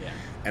 right? Yeah.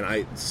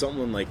 And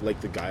someone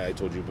like the guy I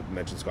told you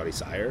mentioned, Scotty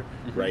Sire,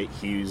 right?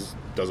 He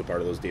does a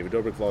part of those David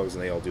Dobrik vlogs,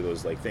 and they all do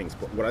those like things.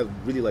 But what I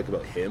really like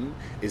about him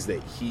is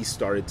that he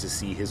started to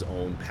see his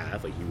own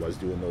path. Like, he was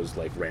doing those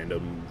like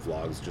random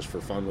vlogs just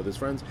for fun with his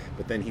friends,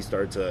 but then he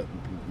started to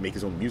make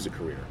his own music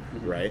career,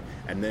 right?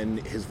 And then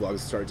his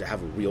vlogs started to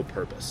have a real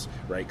purpose,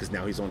 right? Because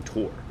now he's on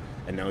tour.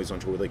 And now he's on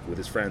tour with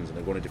his friends, and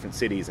they're going to different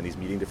cities, and he's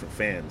meeting different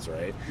fans,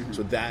 right?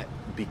 So that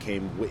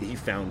became he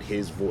found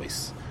his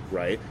voice,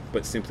 right?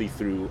 But simply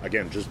through,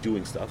 again, just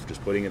doing stuff,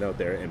 just putting it out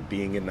there and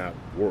being in that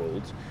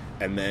world,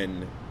 and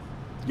then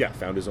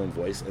found his own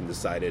voice and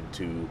decided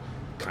to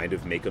kind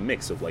of make a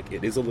mix of like,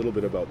 it is a little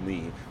bit about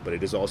me, but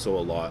it is also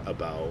a lot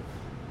about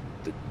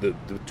the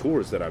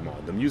tours that I'm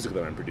on, the music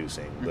that I'm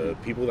producing, the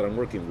people that I'm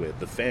working with,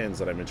 the fans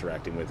that I'm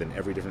interacting with in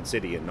every different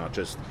city, and not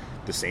just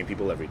the same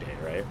people every day,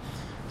 right?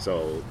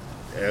 So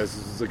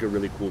it's like a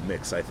really cool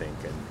mix, I think,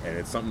 and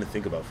it's something to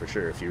think about for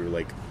sure if you're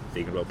like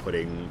thinking about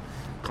putting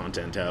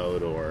content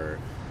out, or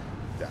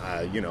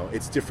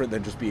it's different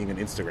than just being an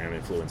Instagram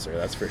influencer,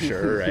 that's for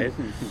sure, right?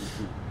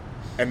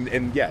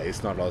 And yeah,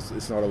 it's not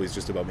always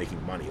just about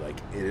making money.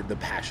 Like, the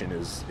passion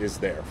is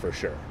there for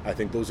sure. I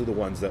think those are the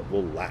ones that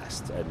will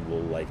last and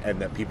will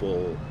and that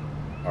people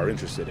are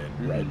interested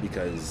in, right?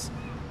 Because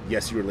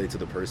yes, you relate to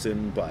the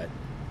person, but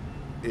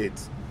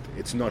it's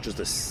not just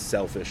a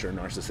selfish or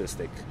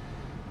narcissistic,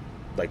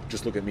 like,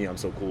 just look at me, I'm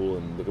so cool,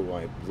 and look at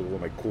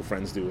what my cool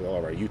friends do with all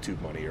of our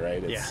YouTube money,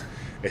 right?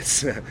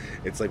 It's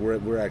like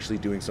we're actually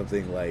doing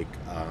something like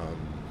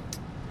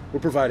we're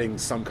providing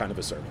some kind of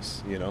a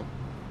service,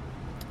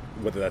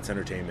 whether that's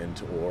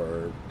entertainment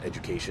or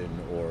education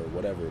or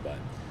whatever. But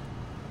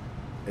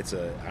it's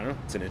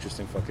it's an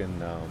interesting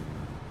fucking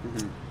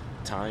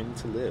time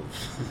to live.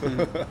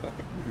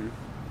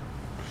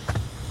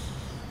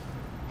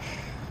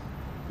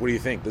 What do you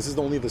think? This is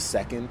only the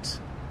second.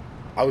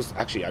 I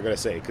gotta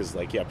say, because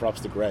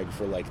props to Greg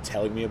for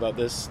telling me about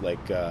this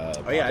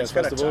podcast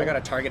festival. I got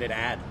a targeted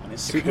ad on Instagram.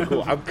 Super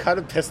cool. I'm kind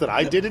of pissed that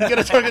I didn't get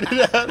a targeted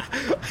ad.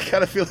 I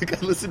kind of feel like I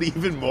listen to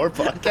even more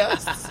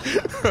podcasts.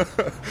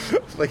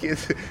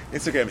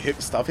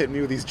 Instagram, stop hitting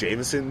me with these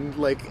Jameson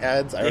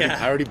ads.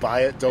 I already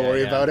buy it. Don't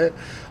worry about it.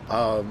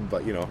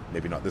 But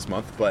maybe not this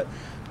month. But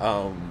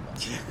but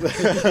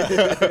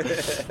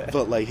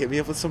hit me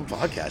up with some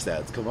podcast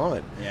ads. Come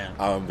on.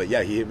 But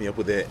he hit me up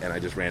with it, and I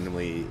just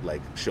randomly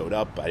showed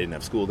up. I didn't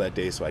have school that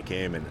day, so I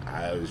came, and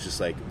I was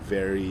just I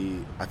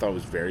thought it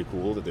was very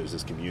cool that there's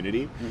this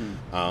community.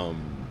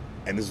 And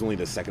this is only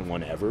the second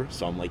one ever,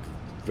 so I'm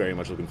very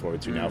much looking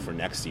forward to now for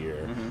next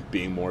year,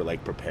 being more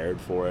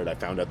prepared for it. I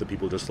found out that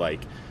people just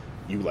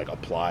you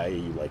apply,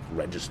 you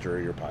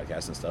register your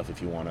podcast and stuff if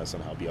you want to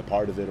somehow be a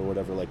part of it or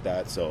whatever like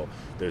that. So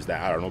there's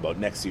that. I don't know about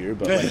next year,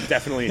 but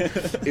definitely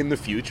in the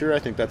future, I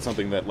think that's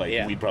something that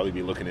we'd probably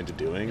be looking into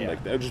doing.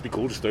 That would just be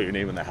cool. Just throw your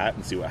name in the hat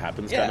and see what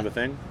happens, kind of a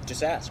thing.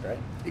 Just ask, right?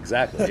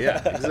 Exactly.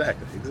 Yeah.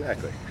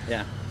 Exactly.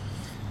 Yeah.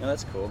 No,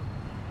 that's cool.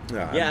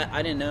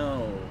 I didn't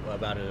know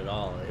about it at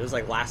all. It was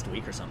last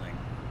week or something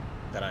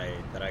that I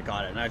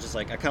got it, and I just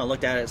I kind of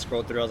looked at it,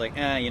 scrolled through. I was like,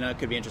 it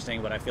could be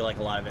interesting, but I feel like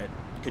a lot of it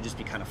could just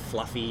be kind of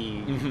fluffy,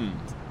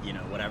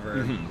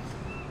 whatever.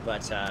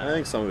 But I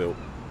think some of it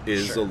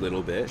is a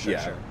little bit, sure.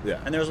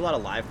 And there was a lot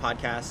of live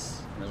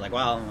podcasts. And I was like,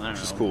 well, I don't know,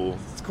 which is cool.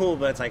 It's cool,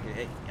 but it's I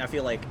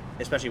feel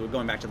especially with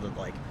going back to the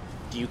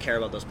do you care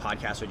about those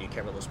podcasts or do you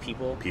care about those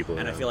people?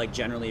 And I feel like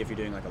generally if you're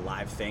doing like a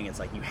live thing, it's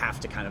like you have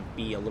to kind of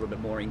be a little bit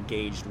more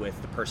engaged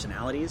with the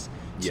personalities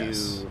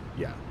to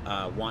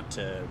want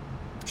to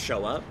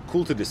show up.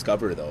 Cool to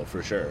discover, though,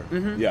 for sure.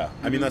 Yeah.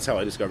 I mean, that's how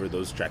I discovered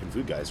those track and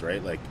food guys,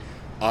 right? Like,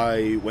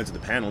 I went to the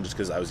panel just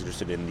because I was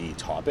interested in the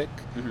topic,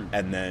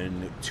 and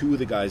then two of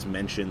the guys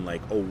mentioned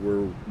like, "Oh,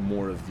 we're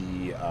more of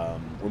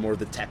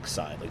the tech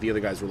side." Like the other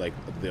guys were like,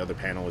 the other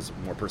panel was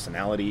more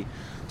personality,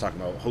 talking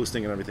about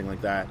hosting and everything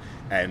like that.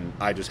 And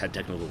I just had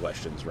technical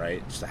questions,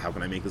 right? Just how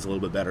can I make this a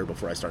little bit better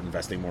before I start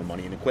investing more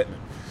money in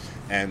equipment?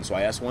 And so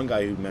I asked one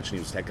guy who mentioned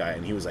he was a tech guy,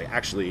 and he was like,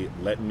 "Actually,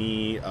 let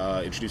me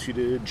introduce you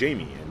to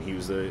Jamie," and he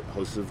was the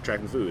host of Track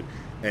and Food,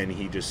 and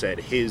he just said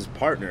his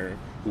partner,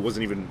 who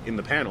wasn't even in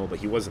the panel, but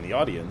he was in the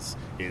audience,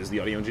 is the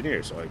audio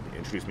engineer. So I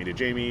introduced me to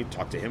Jamie,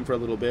 talked to him for a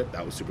little bit.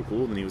 That was super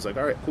cool. And then he was like,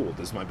 all right, cool.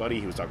 This is my buddy.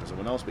 He was talking to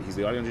someone else, but he's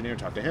the audio engineer.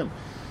 Talk to him.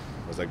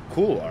 I was like,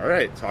 cool. All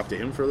right. Talk to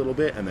him for a little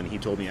bit. And then he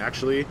told me,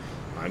 actually,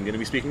 I'm going to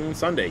be speaking on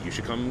Sunday. You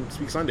should come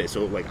speak Sunday.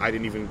 So, like, I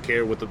didn't even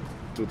care what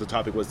the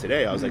topic was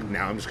today. I was like,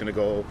 now I'm just going to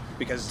go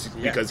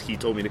because he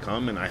told me to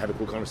come, and I had a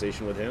cool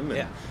conversation with him.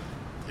 And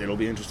it'll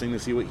be interesting to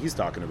see what he's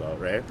talking about,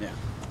 right? Yeah.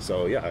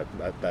 So, yeah,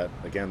 that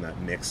again,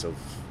 that mix of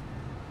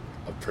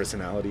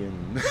personality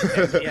and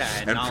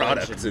and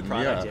product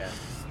yeah,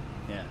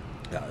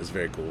 it was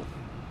very cool,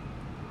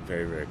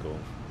 very, very cool.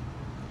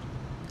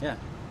 Yeah,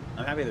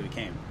 I'm happy that we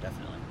came,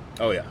 definitely.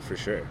 Oh yeah, for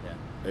sure.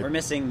 Yeah, we're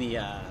missing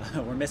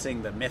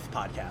the Myth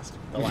podcast,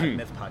 the live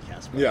Myth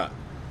podcast. Yeah,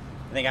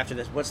 I think after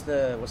this, what's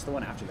the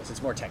one after this?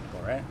 It's more technical,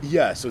 right?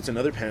 Yeah, so it's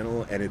another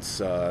panel, and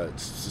it's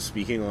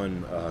speaking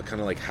on kind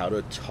of like how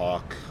to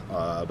talk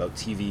about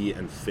TV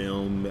and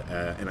film,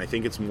 and I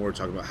think it's more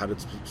talking about how to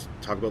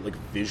talk about like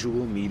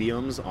visual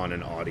mediums on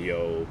an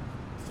audio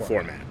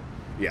format.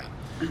 Yeah.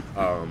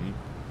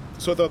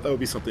 So I thought that would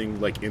be something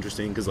like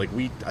interesting because like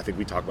I think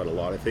we talk about a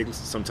lot of things.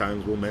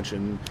 Sometimes we'll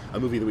mention a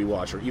movie that we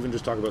watch, or even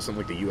just talk about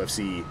something like the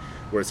UFC,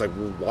 where it's like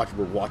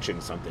we're watching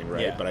something,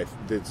 right? Yeah. But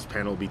this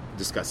panel will be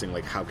discussing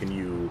like how can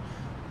you,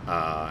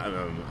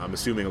 I'm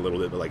assuming a little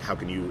bit, but like how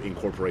can you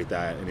incorporate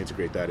that and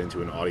integrate that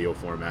into an audio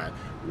format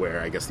where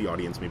I guess the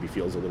audience maybe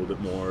feels a little bit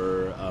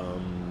more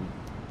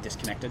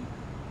disconnected.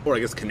 Or I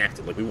guess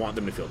connected. Like we want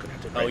them to feel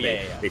connected. Right?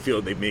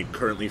 They may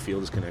currently feel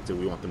disconnected.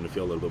 We want them to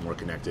feel a little bit more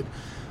connected.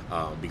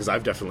 Because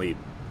I've definitely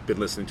been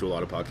listening to a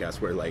lot of podcasts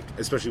where, like,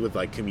 especially with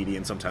like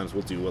comedians, sometimes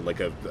we'll do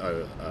like an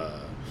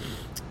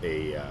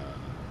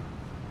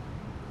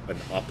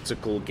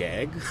optical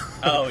gag.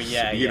 Oh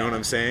yeah, you know what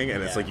I'm saying?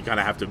 And it's like you kind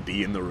of have to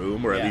be in the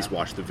room or at least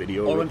watch the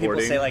video. Or when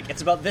people say like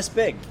it's about this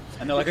big,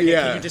 and they're like, okay,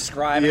 can you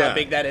describe how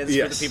big that is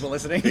for the people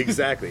listening?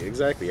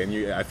 Exactly.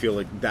 And I feel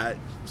like that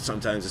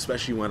sometimes,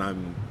 especially when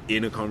I'm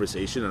in a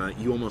conversation, and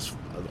you almost,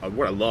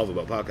 what I love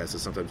about podcasts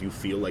is sometimes you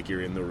feel like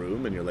you're in the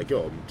room and you're like,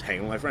 yo, I'm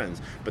hanging with my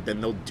friends, but then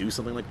they'll do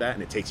something like that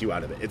and it takes you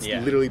out of it. It's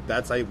literally,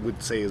 that's, I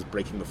would say, is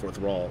breaking the fourth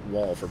wall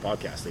for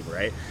podcasting,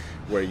 right?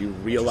 Where you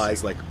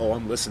realize like, oh,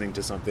 I'm listening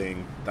to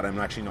something that I'm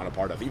actually not a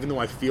part of, even though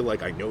I feel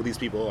like I know these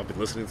people, I've been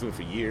listening to them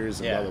for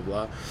years and blah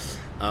blah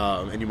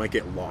blah. And you might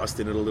get lost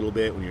in it a little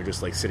bit when you're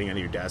just like sitting at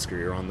your desk or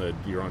you're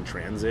on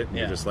transit and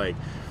you're just like,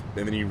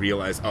 and then you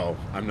realize, oh,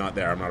 I'm not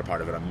there, I'm not a part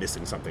of it, I'm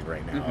missing something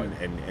right now.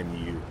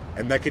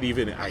 And that could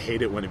even, I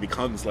hate it when it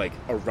becomes like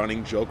a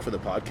running joke for the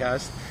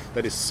podcast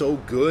that is so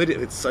good,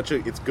 it's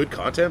good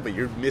content, but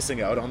you're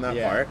missing out on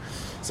that part.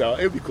 So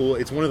it would be cool.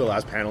 It's one of the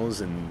last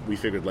panels, and we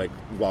figured like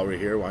while we're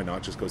here, why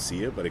not just go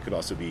see it? But it could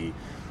also be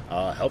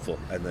helpful.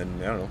 And then,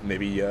 I don't know,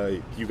 maybe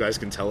you guys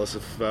can tell us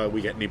if we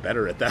get any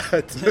better at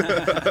that.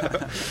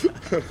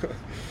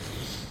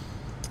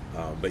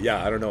 But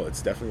yeah, I don't know.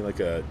 It's definitely like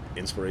a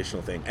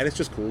inspirational thing, and it's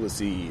just cool to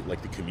see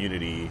like the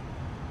community,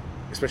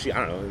 especially,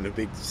 I don't know, in a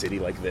big city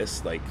like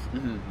this, like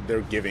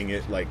they're giving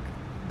it like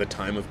the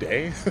time of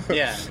day.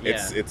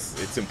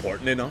 It's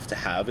important enough to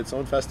have its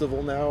own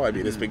festival now. I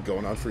mean, it's been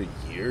going on for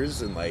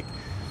years, and like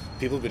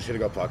people have been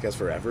shitting about podcasts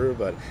forever.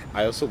 But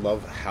I also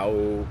love how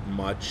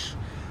much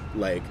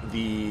like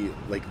the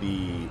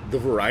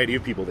variety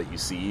of people that you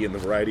see and the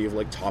variety of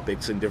like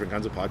topics and different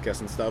kinds of podcasts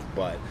and stuff.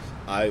 But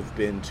I've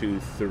been to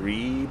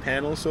 3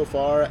 panels so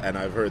far, and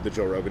I've heard the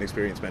Joe Rogan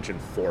Experience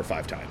mentioned 4 or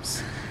 5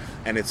 times,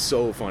 and it's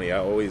so funny.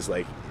 I'm always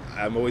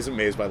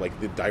amazed by like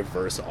the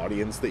diverse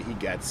audience that he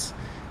gets,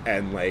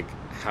 and like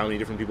how many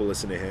different people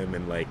listen to him,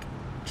 and like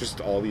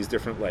just all these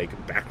different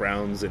like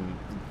backgrounds, and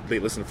they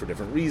listen for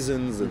different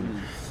reasons,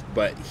 and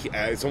but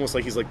it's almost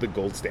like he's like the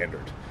gold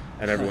standard.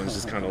 And everyone's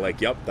just kind of like,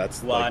 yep,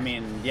 that's... Well, like, I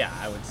mean, yeah,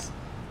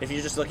 if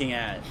you're just looking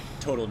at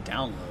total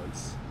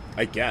downloads...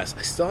 I guess.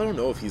 I still don't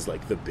know if he's,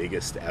 like, the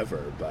biggest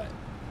ever, but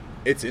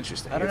it's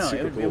interesting. I don't know.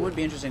 It would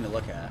be interesting to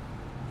look at.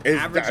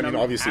 Average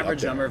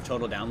number of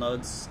total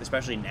downloads,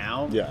 especially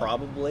now,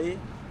 probably.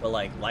 But,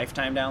 like,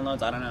 lifetime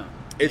downloads, I don't know.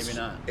 Maybe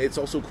not. It's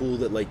also cool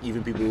that, like,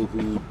 even people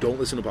who don't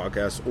listen to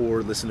podcasts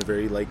or listen to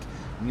very, like,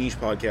 niche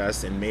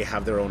podcasts and may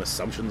have their own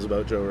assumptions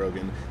about Joe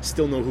Rogan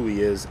still know who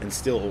he is and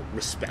still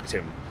respect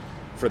him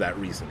for that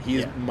reason.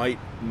 He might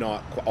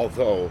not,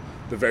 although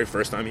the very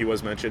first time he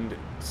was mentioned,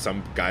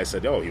 some guy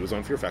said, oh, he was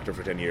on Fear Factor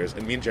for 10 years.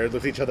 And me and Jared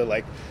looked at each other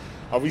like,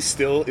 are we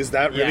still, is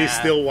that really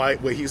still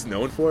what he's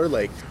known for?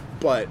 Like,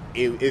 but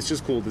it's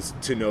just cool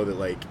to know that,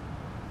 like,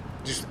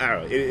 just, I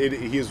don't know,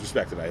 he is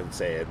respected, I would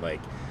say. And, like,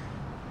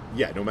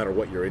 yeah, no matter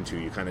what you're into,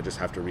 you kind of just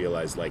have to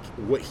realize, like,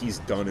 what he's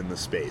done in the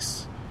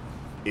space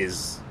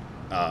is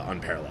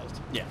unparalleled.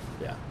 Yeah.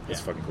 It's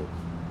fucking cool.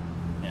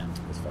 Yeah.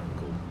 It's fucking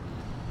cool.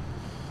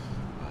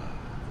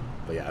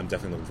 But yeah, I'm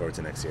definitely looking forward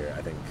to next year.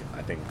 I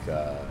think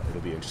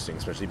it'll be interesting,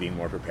 especially being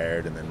more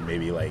prepared, and then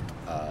maybe like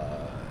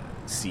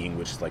seeing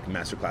which like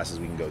master classes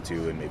we can go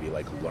to, and maybe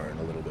like learn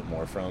a little bit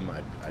more from.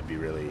 I'd be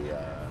really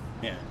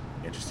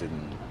interested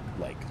in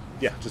like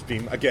just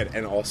being again,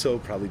 and also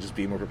probably just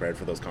being more prepared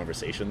for those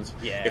conversations.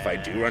 Yeah. If I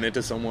do run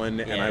into someone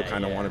and I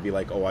kind of want to be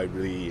like, oh, I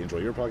really enjoy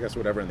your podcast or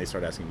whatever, and they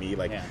start asking me,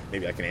 like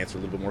maybe I can answer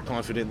a little bit more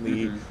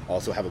confidently. Mm-hmm.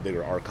 Also have a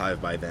bigger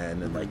archive by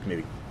then, and like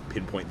maybe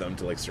pinpoint them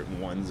to like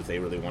certain ones if they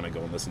really want to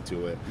go and listen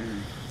to it,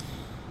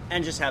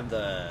 and just have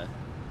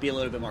be a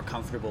little bit more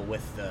comfortable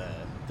with the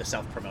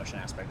self-promotion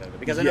aspect of it,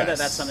 because I know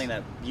that's something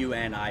that you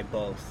and I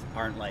both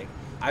aren't like.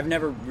 I've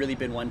never really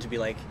been one to be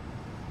like,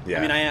 I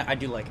mean, I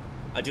do like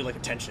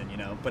attention, you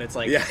know, but it's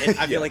like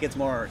I feel like it's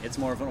more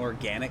of an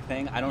organic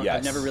thing.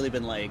 I've never really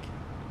been like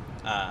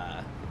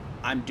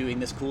I'm doing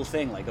this cool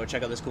thing, like go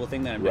check out this cool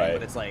thing that I'm doing,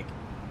 but it's like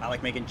I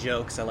like making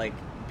jokes, I like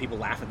people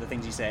laugh at the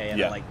things you say,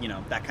 and I like, you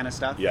know, that kind of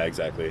stuff. Yeah,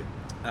 exactly.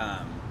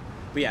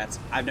 But yeah,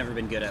 I've never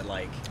been good at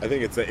like. I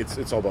think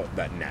it's all about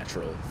that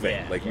natural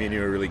thing. Me and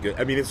you are really good.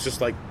 I mean, it's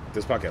just like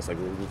this podcast. Like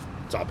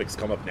topics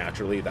come up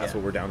naturally. That's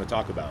what we're down to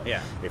talk about.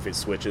 Yeah. If it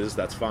switches,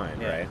 that's fine,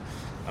 right?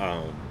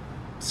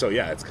 So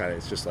yeah, it's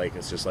just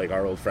like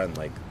our old friend.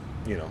 Like,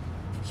 you know,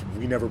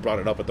 we never brought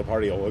it up at the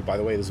party. Oh, by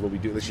the way, this is what we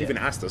do. She even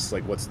asked us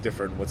like, what's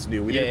different, what's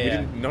new. We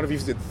didn't. None of you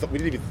did. We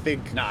didn't even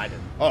think. No, I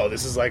didn't. Oh,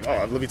 this is like.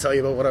 Oh, let me tell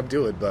you about what I'm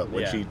doing. But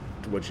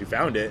when she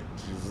found it,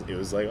 it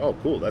was like, oh,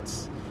 cool.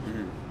 That's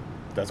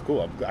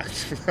cool. I'm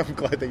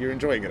glad that you're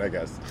enjoying it, I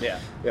guess. Yeah,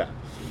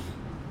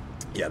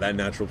 that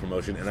natural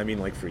promotion. And I mean,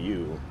 like, for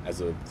you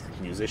as a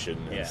musician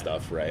and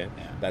stuff, right?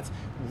 That's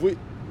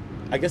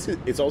I guess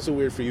it's also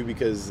weird for you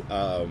because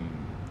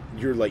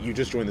you're like, you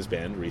just joined this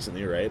band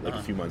recently, right? Like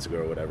a few months ago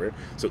or whatever.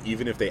 So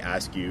even if they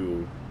ask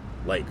you,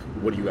 like,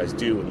 what do you guys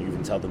do, and you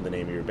even tell them the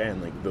name of your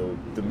band, like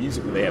the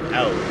music that they have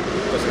out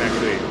doesn't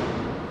actually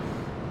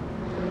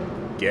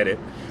get it.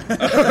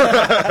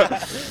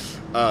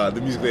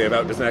 The music they have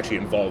out doesn't actually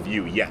involve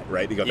you yet,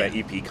 right? They got that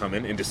EP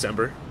coming in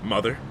December,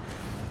 Mother.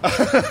 We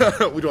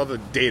don't have a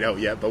date out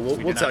yet, but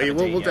we'll tell you.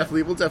 We'll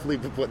definitely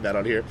be putting that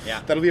on here.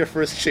 Yeah, that'll be our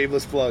first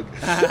shameless plug.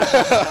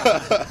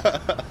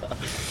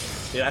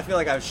 Yeah, I feel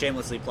like I've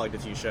shamelessly plugged a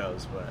few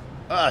shows, but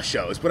I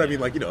mean,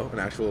 like, you know, an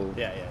actual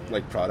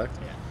like product.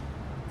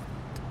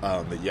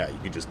 That you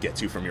can just get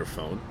to from your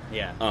phone.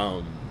 Yeah.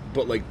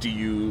 But like, do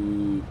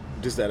you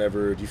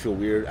feel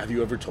weird? Have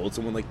you ever told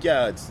someone like,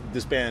 yeah, it's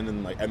this band,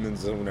 and then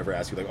someone ever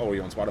asks you like, oh, are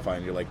you on Spotify?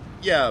 And you're like,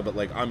 yeah, but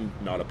like, I'm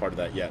not a part of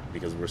that yet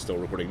because we're still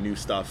recording new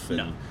stuff.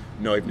 And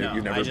you've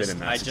never been in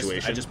that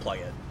situation. I just plug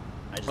it.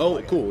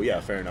 Cool. Yeah,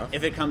 fair enough.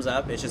 If it comes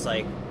up, it's just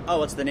like, oh,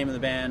 what's the name of the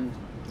band?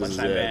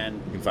 Lunchtime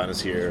band. You can find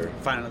us here.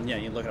 You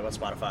can look it up on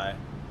Spotify.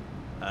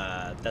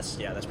 That's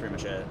pretty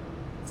much it.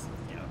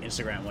 You know,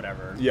 Instagram,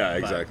 whatever. Yeah,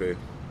 exactly.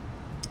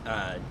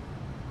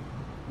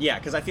 Yeah,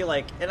 because I feel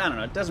like, and I don't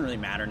know, it doesn't really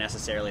matter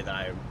necessarily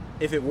that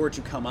if it were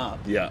to come up,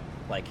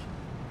 like,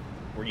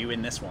 were you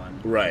in this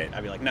one? Right.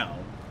 I'd be like, no.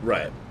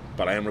 Right.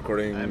 But I am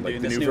recording like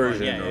the new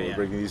version, or we're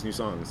bringing these new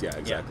songs. Yeah,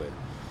 exactly.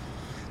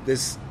 Yeah.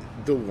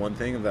 The one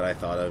thing that I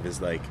thought of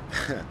is like,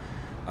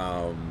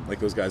 like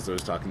those guys that I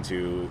was talking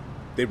to,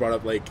 they brought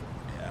up like,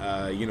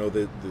 you know,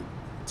 the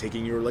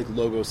taking your like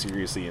logo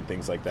seriously and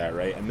things like that,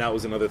 right? And that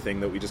was another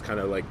thing that we just kind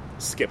of like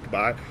skipped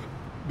by.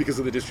 Because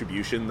of the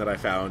distribution that I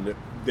found,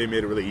 they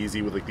made it really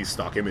easy with like these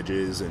stock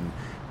images and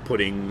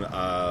putting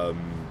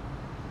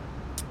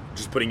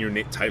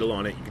your title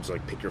on it. You can just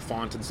like pick your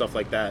font and stuff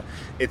like that.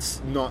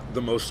 It's not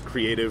the most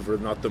creative or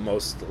not the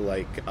most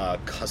like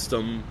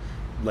custom,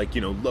 like,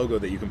 you know, logo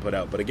that you can put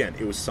out. But again,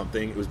 it was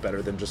something. It was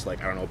better than just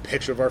like, I don't know, a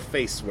picture of our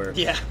face where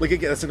like,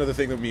 again, that's another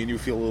thing that me and you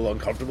feel a little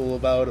uncomfortable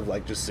about, of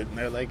like just sitting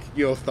there like,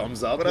 you know,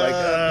 thumbs up,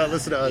 like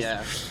listen to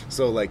us.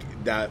 So like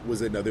that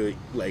was another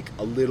like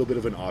a little bit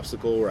of an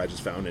obstacle where I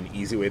just found an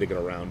easy way to get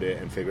around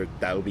it and figured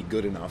that'll be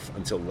good enough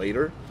until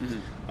later.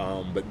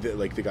 But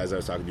like the guys I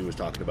was talking to was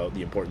talking about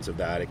the importance of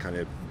that. It kind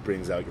of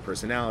brings out your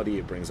personality.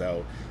 It brings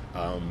out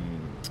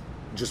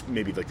just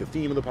maybe like the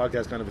theme of the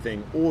podcast kind of a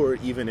thing, or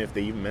even if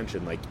they even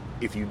mentioned like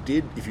if you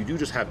do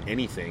just have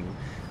anything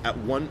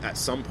at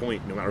some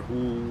point, no matter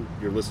who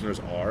your listeners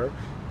are,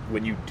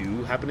 when you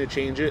do happen to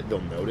change it, they'll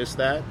notice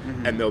that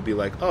and they'll be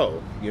like,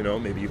 oh, you know,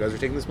 maybe you guys are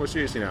taking this more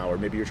seriously now, or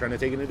maybe you're trying to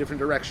take it in a different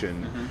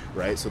direction,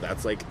 right? So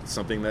that's like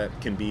something that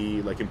can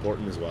be like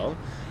important as well.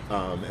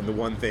 And the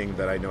one thing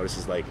that I noticed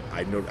is like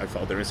I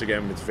followed their Instagram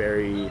and it's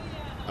very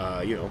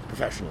you know,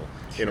 professional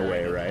in a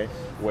way, right?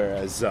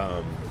 Whereas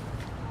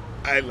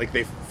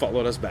they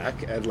followed us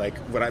back, and like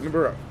when I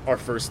remember our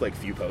first like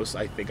few posts,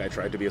 I think I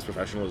tried to be as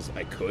professional as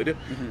I could,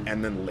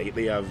 and then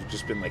lately I've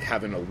just been like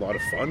having a lot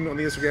of fun on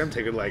the Instagram,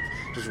 taking like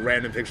just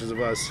random pictures of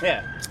us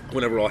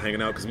whenever we're all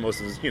hanging out, because most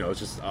of us, it's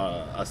just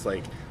us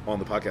like on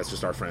the podcast,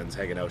 just our friends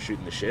hanging out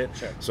shooting the shit.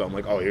 Sure. So I'm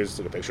like, oh, here's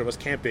like a picture of us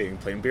camping,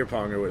 playing beer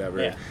pong or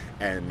whatever,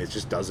 and it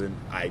just doesn't,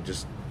 I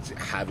just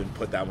haven't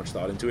put that much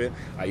thought into it.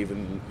 I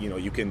even,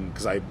 you can,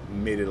 because I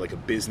made it like a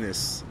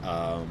business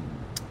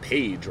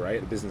page,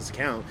 right, a business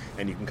account,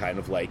 and you can kind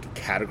of like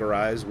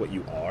categorize what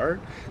you are,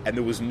 and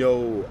there was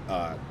no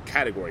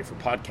category for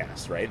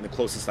podcasts, right, and the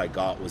closest I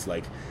got was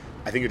like,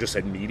 I think it just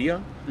said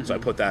media, so I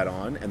put that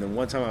on, and then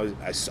one time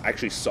I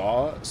actually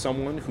saw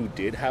someone who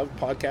did have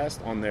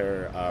podcast on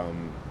their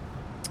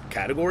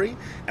category,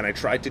 and I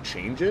tried to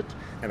change it,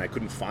 and I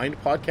couldn't find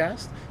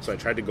podcast, so I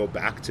tried to go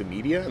back to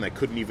media, and I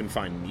couldn't even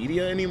find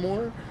media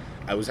anymore.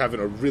 I was having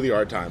a really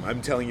hard time.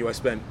 I'm telling you, I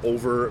spent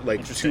over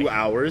like 2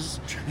 hours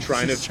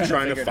trying to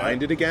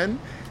find it again,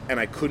 and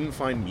I couldn't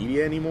find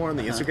media anymore on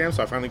the Instagram,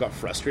 so I finally got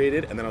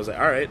frustrated, and then I was like,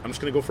 all right, I'm just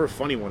going to go for a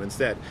funny one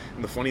instead.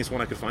 And the funniest one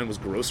I could find was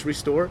grocery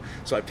store,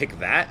 so I picked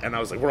that, and I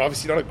was like, we're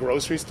obviously not a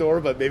grocery store,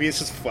 but maybe it's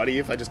just funny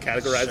if I just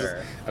categorize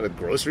this at a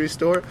grocery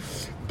store.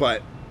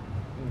 But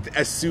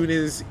as soon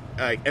as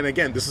and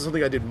again, this is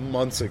something I did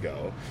months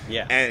ago,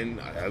 and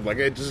like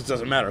it just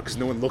doesn't matter because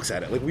no one looks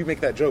at it. Like we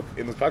make that joke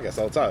in this podcast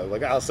all the time.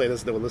 Like I'll say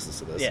this, no one listens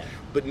to this.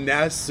 But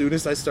now, as soon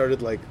as I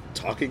started like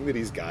talking to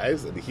these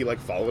guys, and he like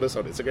followed us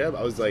on Instagram,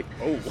 I was like,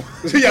 oh,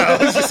 I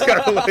was just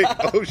kind of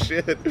like, oh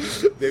shit,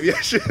 maybe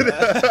I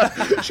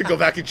should go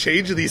back and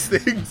change these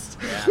things.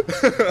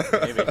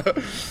 Maybe.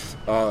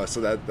 So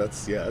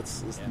that's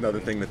another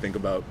thing to think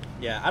about.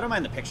 Yeah, I don't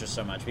mind the pictures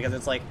so much because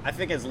it's like I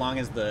think as long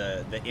as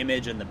the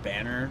image and the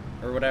banner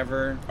or whatever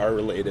are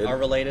related,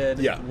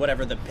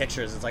 whatever the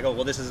pictures, it's like, oh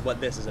well, this is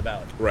what this is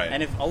about, right?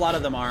 And if a lot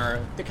of them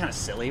they're kind of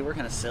silly, we're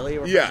kind of silly,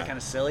 we're kind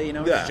of silly,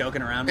 just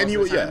joking around. Most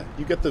of the time.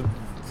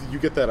 You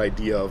get that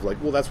idea of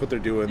like, well, that's what they're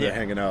doing, they're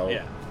hanging out,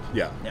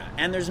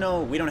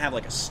 and we don't have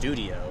like a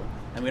studio,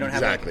 and we don't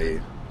have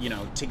like,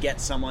 to get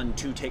someone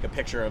to take a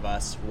picture of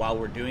us while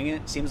we're doing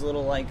it seems a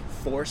little like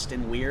forced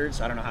and weird,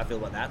 so I don't know how I feel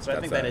about that. So I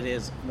think that it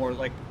is more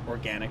like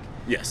organic,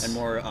 and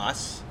more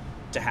us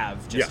to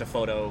have just a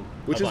photo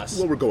which of is us.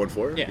 What we're going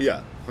for.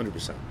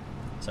 100%.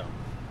 So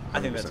I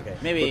think that's okay.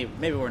 Maybe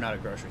we're not a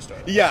grocery store.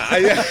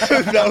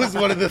 That was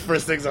one of the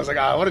first things I was like,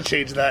 I want to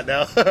change that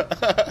now.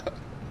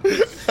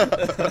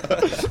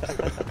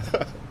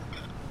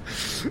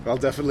 I'll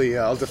definitely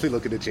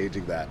look into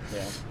changing that.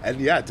 And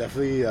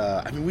definitely.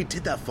 I mean, we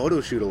did that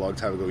photo shoot a long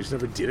time ago. We just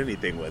never did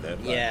anything with it.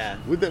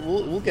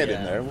 We'll get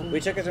in there.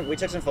 We took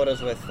some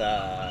photos with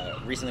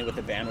recently with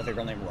the band with a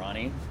girl named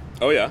Ronnie.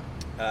 Oh yeah.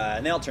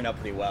 And they all turned out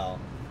pretty well,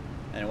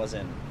 and it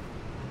wasn't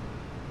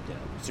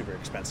super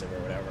expensive or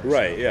whatever.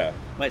 Right. So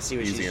might see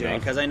what she's doing,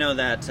 because I know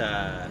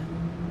that.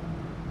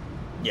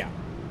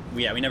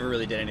 We never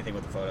really did anything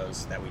with the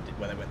photos that we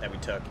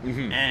took,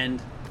 and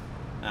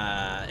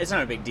it's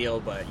not a big deal.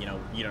 But you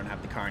don't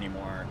have the car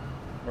anymore.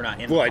 We're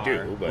not in the car. I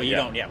do. But you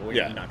don't. Yeah.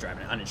 You're not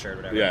driving it, uninsured,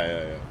 whatever.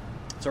 Yeah.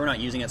 So we're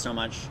not using it so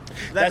much.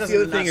 That's the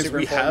other thing is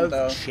we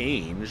have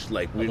changed.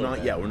 Like we're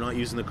not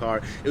using the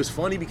car. It was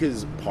funny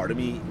because part of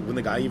me, when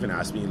the guy even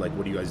asked me like,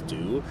 "What do you guys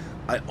do?"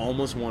 I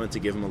almost wanted to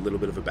give him a little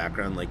bit of a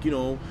background. Like,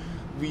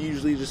 we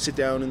usually just sit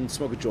down and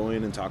smoke a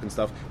joint and talk and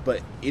stuff.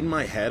 But in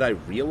my head, I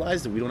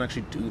realized that we don't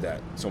actually do that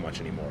so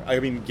much anymore. I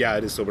mean,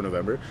 it is Sober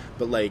November,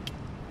 but like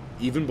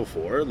even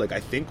before, like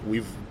I think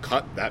we've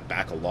cut that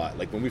back a lot.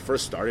 Like when we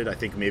first started, I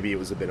think maybe it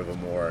was a bit of a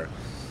more.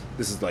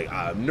 This is like,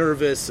 I'm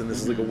nervous, and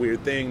this is like a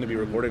weird thing to be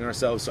recording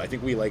ourselves. So I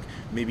think we like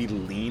maybe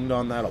leaned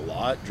on that a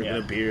lot,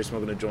 drinking a beer,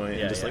 smoking a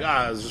joint, and just like,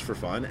 it was just for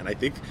fun. And I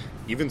think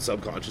even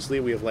subconsciously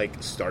we have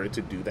like started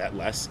to do that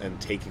less and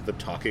take the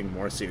talking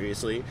more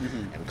seriously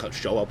and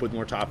show up with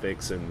more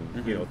topics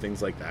and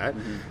things like that.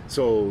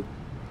 So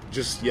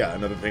just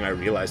another thing I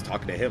realized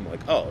talking to him,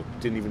 like,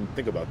 didn't even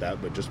think about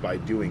that, but just by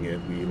doing it,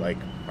 we like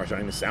are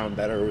starting to sound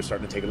better. We're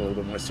starting to take it a little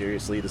bit more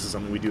seriously. This is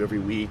something we do every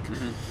week.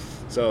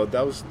 So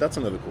that's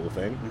another cool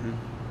thing.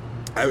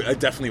 I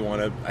definitely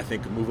want to, I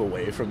think, move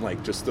away from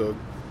like just the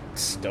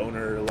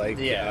stoner like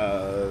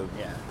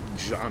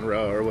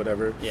genre or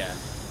whatever.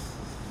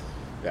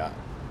 I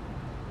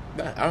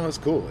don't know, it's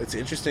cool. It's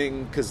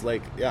interesting because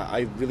like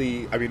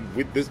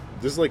this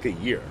is like a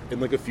year. In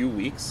like a few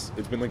weeks,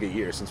 it's been like a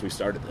year since we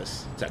started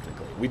this.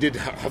 Technically, we did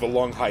have a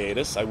long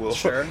hiatus. I will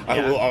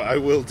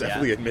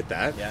definitely admit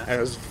that, and it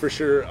was for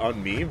sure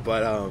on me.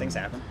 But things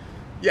happen.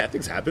 Yeah,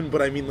 things happen,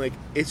 but I mean, like,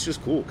 it's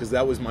just cool, because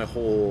that was my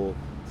whole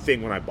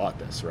thing when I bought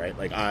this, right?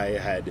 Like, I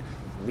had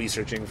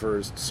researching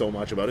for so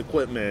much about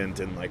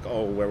equipment, and like,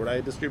 where would I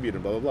distribute,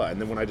 and blah, blah, blah.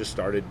 And then when I just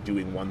started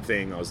doing one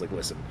thing, I was like,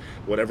 listen,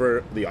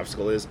 whatever the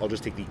obstacle is, I'll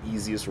just take the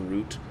easiest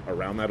route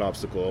around that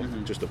obstacle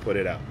just to put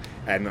it out.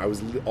 And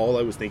all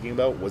I was thinking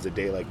about was a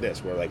day like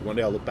this, where like one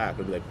day I'll look back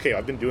and be like, okay,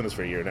 I've been doing this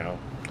for a year now.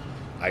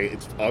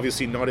 It's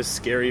obviously not as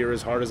scary or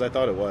as hard as I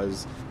thought it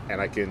was, and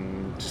I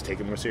can just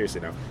take it more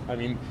seriously now. I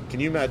mean, can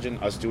you imagine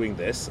us doing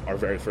this our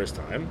very first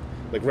time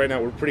Like right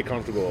now, we're pretty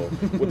comfortable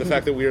with the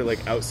fact that we are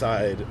like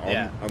outside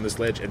on this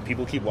ledge, and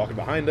people keep walking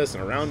behind us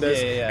and around us.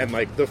 And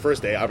like the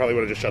first day, I probably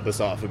would have just shut this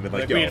off and been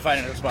like, we need to find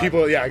another spot.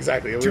 People,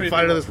 exactly. We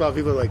find another spot.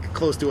 People are like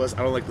close to us.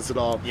 I don't like this at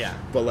all. Yeah.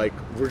 But like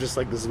we're just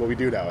like, this is what we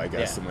do now, I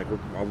guess. And like we're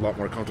a lot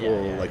more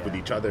comfortable with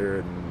each other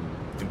and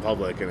in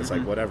public, and it's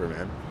like whatever,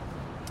 man.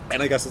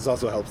 And I guess this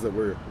also helps that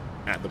we're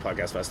at the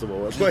podcast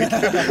festival. It's like,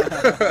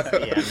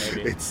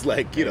 maybe. It's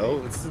like, you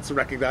know, it's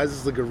recognized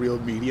as like a real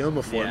medium,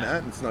 a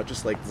format. It's not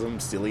just like some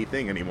silly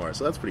thing anymore.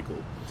 So that's pretty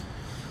cool.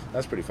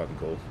 That's pretty fucking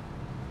cool.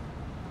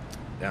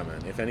 Yeah,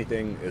 man. If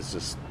anything, it's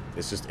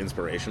just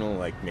inspirational.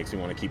 Like makes me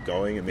want to keep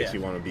going. It makes me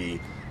want to be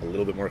a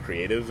little bit more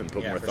creative and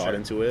put more thought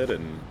into it.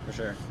 And for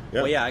sure.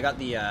 Yeah. Well, I got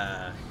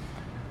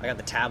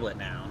the tablet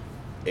now.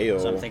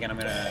 Ayo. So I'm thinking I'm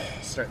gonna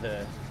start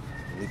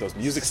those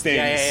music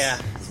stings.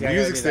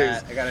 Music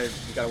stings. I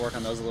gotta work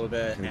on those a little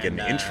bit. Can we get an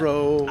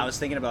intro? I was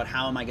thinking about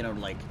how am I gonna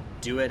like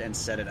do it and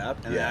set it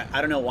up. And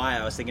I don't know why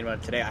I was thinking about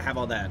it today. I have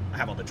all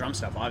the drum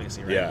stuff,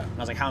 obviously, right? Yeah. And I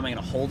was like, how am I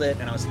gonna hold it?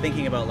 And I was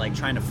thinking about like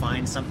trying to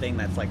find something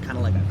that's like kind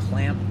of like a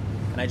clamp.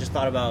 And I just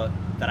thought about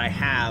that I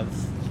have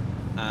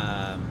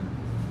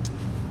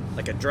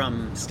like a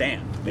drum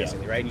stand,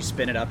 basically, right? You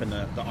spin it up and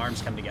the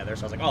arms come together.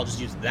 So I was like, oh, I'll just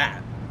use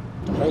that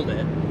to hold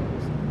it.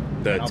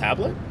 The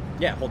tablet?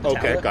 Yeah, hold the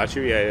tablet. Okay, got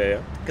you.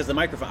 Yeah. Because the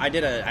microphone, I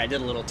did a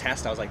little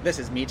test. I was like, this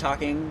is me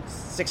talking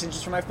 6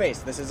 inches from my face.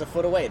 This is a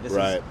foot away. This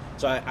is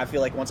so I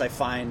feel like once I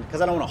find,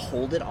 because I don't want to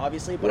hold it,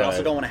 obviously, but I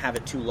also don't want to have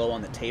it too low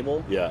on the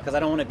table. Yeah. Because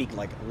I don't want to be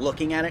like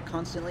looking at it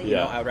constantly. You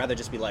know, I would rather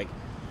just be like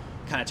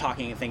kind of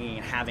talking and thinking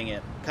and having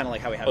it kind of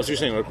like how we have. Oh, so you're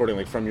saying recording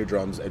like from your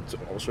drums and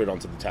straight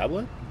onto the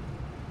tablet?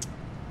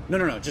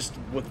 No, just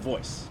with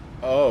voice.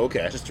 Oh,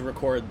 okay. Just to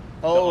record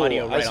the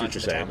audio right onto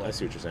the tablet. I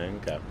see what you're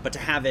saying. Okay. But to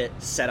have it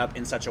set up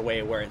in such a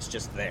way where it's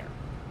just there,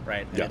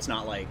 right? And it's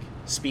not like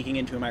speaking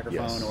into a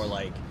microphone or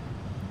like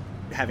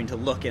having to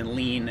look and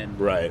lean and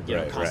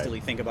constantly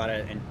think about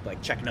it and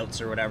like check notes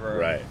or whatever.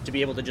 Right. To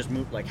be able to just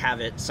move, like have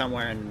it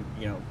somewhere and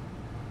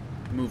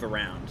move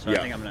around. So I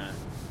think I'm gonna.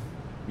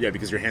 Yeah,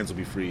 because your hands will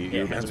be free.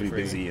 Your hands will be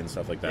busy and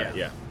stuff like that.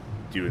 Yeah.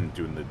 Doing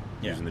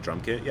using the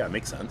drum kit. Yeah, it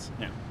makes sense.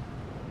 Yeah.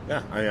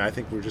 Yeah, I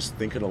think we're just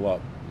thinking a lot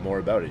more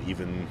about it,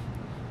 even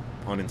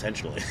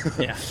unintentionally.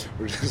 Yeah.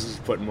 We're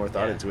just putting more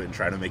thought into it and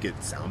trying to make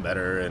it sound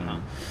better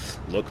and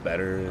look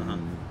better.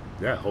 And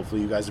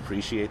hopefully you guys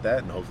appreciate that,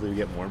 and hopefully we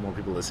get more and more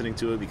people listening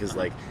to it, because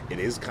like it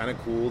is kind of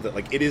cool that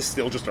like it is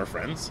still just our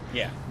friends.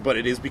 Yeah. But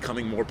it is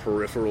becoming more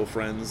peripheral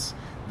friends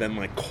than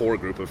like core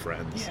group of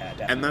friends. Yeah,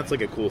 definitely. And that's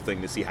like a cool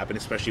thing to see happen,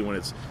 especially when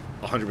it's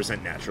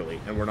 100% naturally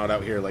and we're not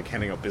out here like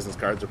handing out business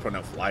cards or putting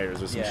out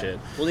flyers or some shit.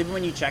 Well, even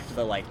when you checked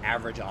the like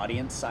average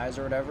audience size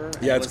or whatever,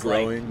 it's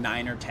growing, like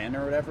 9 or 10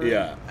 or whatever.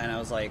 Yeah. And I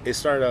was like, it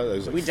started out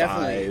as like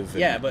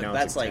 5. But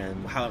that's like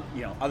 10. How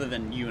other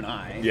than you and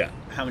I,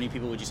 how many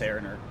people would you say are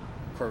in our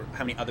core?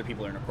 How many other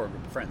people are in a core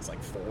group of friends?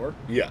 Like 4.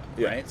 Yeah.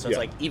 Right. So it's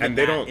like even and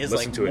they that don't is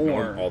listen like to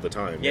more it all the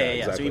time. Yeah.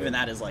 Exactly. So even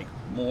that is like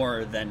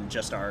more than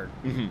just our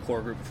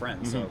core group of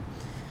friends. So.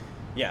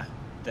 Yeah,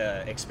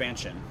 the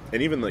expansion.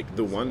 And even like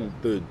the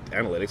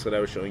analytics that I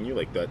was showing you,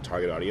 like the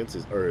target audience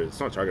it's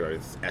not target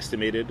audience, it's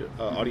estimated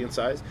audience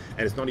size,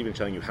 and it's not even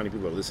telling you how many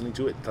people are listening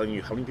to it, it's telling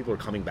you how many people are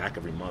coming back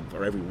every month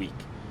or every week.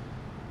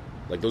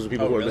 Like those are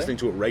people who are listening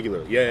to it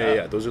regularly.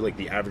 Yeah. Those are like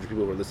the average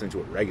people who are listening to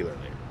it regularly.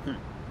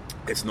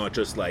 It's not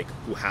just like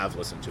who have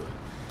listened to it.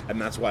 And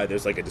that's why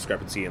there's like a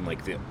discrepancy in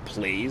like the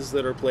plays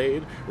that are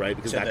played, right?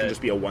 Because that can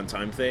just be a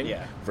one-time thing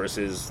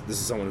versus this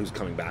is someone who's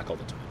coming back all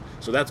the time.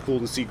 So that's cool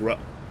to see grow.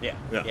 Yeah.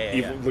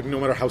 Even, like, no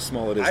matter how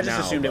small it is now. I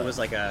just assumed it was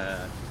like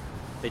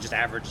they just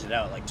averaged it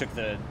out, like took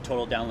the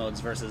total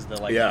downloads versus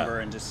the like number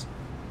and just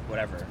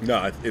whatever.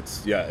 No,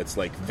 it's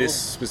like cool. This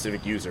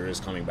specific user is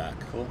coming back.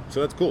 Cool.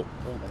 So that's cool.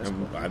 That is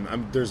cool.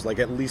 There's like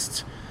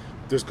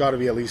there's got to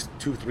be at least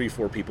 2, 3,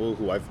 4 people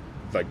who I've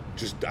like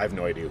just I have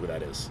no idea who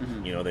that is.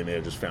 You know, they may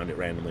have just found it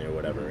randomly or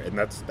whatever, and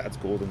that's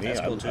cool to me. That's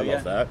cool too, I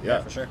love that.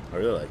 Yeah, for sure. I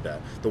really like that.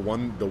 The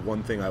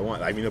one thing I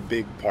want. I mean, a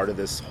big part of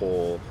this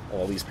all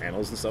these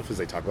panels and stuff is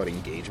they talk about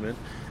engagement,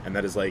 and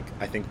that is like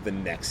I think the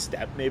next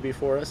step maybe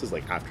for us is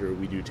like after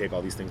we do take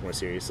all these things more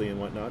seriously and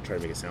whatnot, try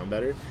to make it sound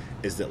better.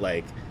 Is that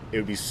like it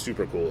would be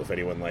super cool if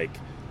anyone like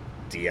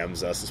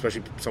DMs us,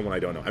 especially someone I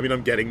don't know. I mean,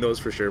 I'm getting those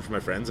for sure from my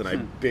friends, and I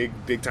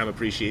big time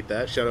appreciate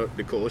that. Shout out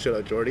Nicole, shout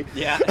out Jordy.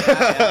 Yeah.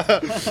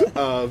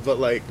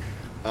 But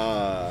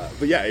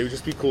yeah, it would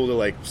just be cool to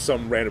like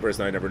some random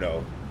person I never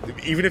know.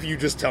 Even if you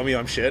just tell me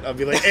I'm shit, I'll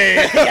be like, hey,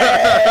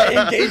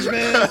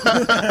 engagement.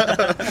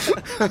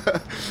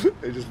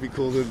 It'd just be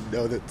cool to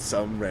know that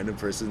some random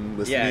person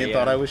listened to me and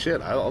thought I was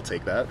shit. I'll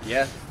take that.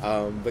 Yeah.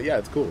 But yeah,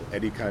 it's cool.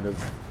 Any kind of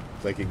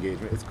like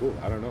engagement, it's cool.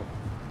 I don't know.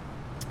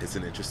 It's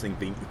an interesting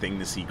thing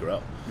to see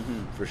grow,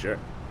 for sure.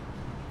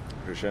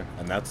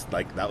 And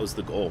that was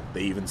the goal.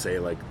 They even say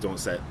like don't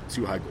set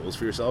too high goals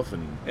for yourself,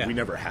 and we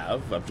never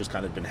have. I've just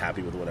kind of been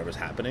happy with whatever's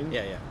happening.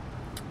 Yeah.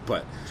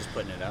 But just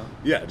putting it out.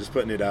 Yeah, just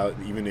putting it out,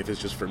 even if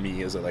it's just for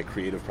me as a like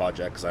creative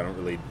project, because I don't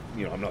really,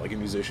 I'm not like a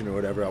musician or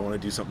whatever. I want to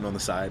do something on the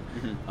side.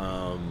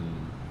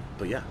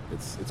 But yeah,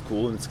 it's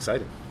cool and it's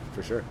exciting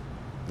for sure.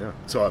 Yeah.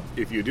 So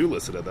if you do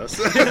listen to this,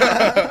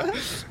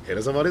 hit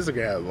us up on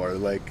Instagram, or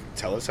like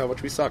tell us how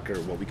much we suck, or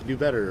what we can do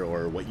better,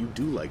 or what you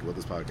do like about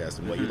this podcast,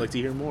 and what you'd like to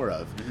hear more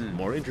of.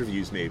 More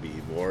interviews, maybe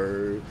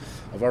more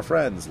of our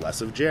friends,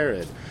 less of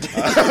Jared.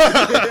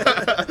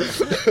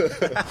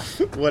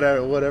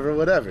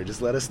 Whatever.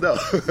 Just let us know.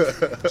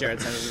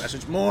 Jared sends us a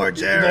message. More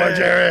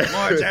Jared.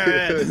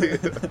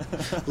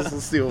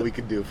 We'll see what we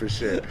can do for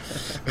sure.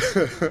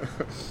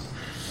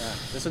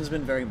 This one's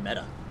been very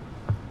meta.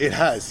 It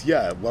has,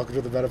 yeah. Welcome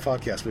to the Meta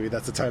Podcast. Maybe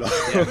that's the title.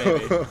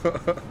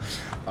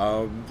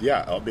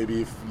 Yeah, maybe.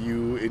 Maybe if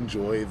you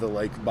enjoy the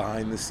like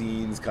behind the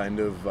scenes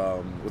kind of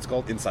what's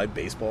called inside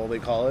baseball, they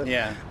call it.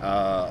 Yeah.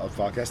 Of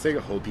podcasting.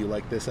 I hope you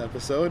like this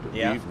episode.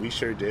 Yeah. We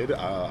sure did.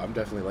 I'm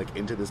definitely like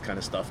into this kind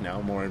of stuff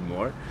now more and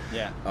more.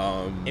 Yeah.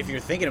 If you're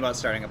thinking about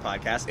starting a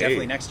podcast,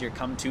 definitely next year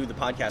come to the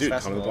podcast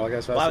festival. Come to the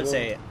podcast festival. Well,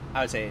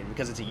 I would say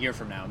because it's a year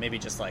from now, maybe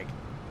just like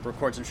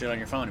record some shit on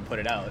your phone and put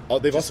it out. Oh,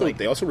 they also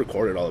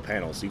recorded all the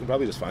panels, so you can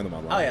probably just find them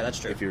online. Oh yeah, that's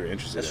true. If you're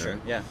interested. That's true.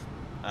 Yeah.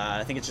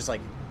 I think it's just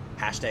like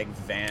hashtag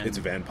Van. It's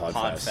Van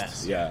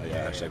Podfest. Yeah.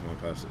 Hashtag Van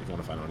Podfest. If you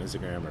want to find it on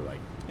Instagram or like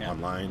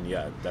online,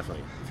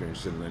 definitely. If you're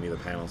interested in any of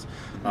the panels,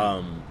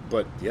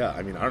 but yeah,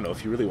 I mean, I don't know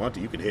if you really want to,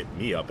 you can hit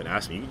me up and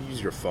ask me. You can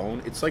use your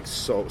phone. It's like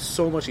so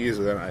much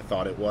easier than I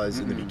thought it was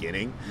in the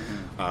beginning.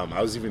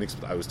 I was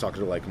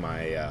talking to like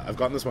my I've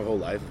gotten this my whole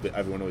life, but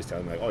everyone always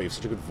telling me like, oh, you have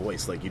such a good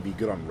voice, like you'd be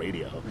good on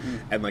radio.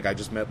 And like I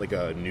just met like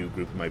a new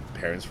group of my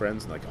parents'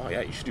 friends, and like, oh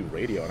yeah, you should do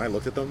radio. And I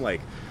looked at them like,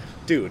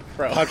 dude,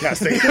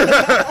 podcasting.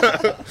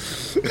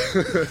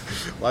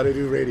 Why do I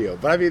do radio?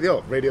 But I mean,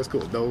 radio's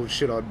cool. No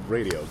shit on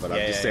radio. But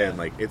I'm just saying,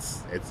 like,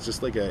 it's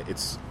just like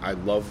I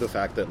love the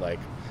fact that, like,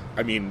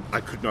 I mean,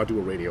 I could not do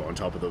a radio on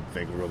top of the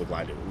Vancouver Public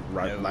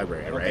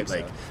Library, right?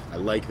 Like, I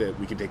like that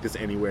we can take this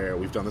anywhere.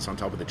 We've done this on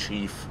top of the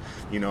Chief.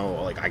 You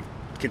know, like, I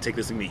can take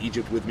this thing to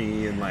Egypt with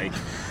me, and, like,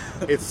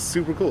 it's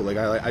super cool. Like,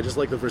 I just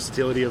like the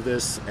versatility of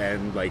this,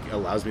 and, like,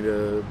 allows me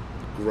to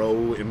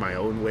grow in my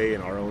own way,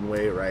 in our own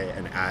way, right,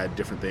 and add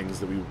different things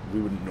that we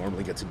wouldn't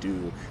normally get to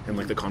do in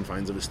like the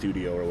confines of a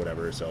studio or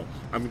whatever. So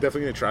I'm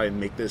definitely going to try and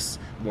make this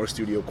more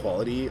studio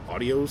quality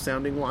audio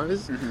sounding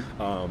wise,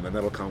 and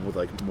that'll come with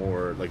like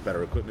more like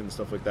better equipment and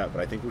stuff like that.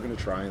 But I think we're going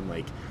to try and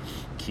like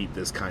keep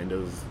this kind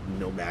of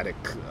nomadic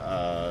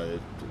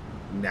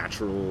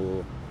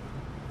natural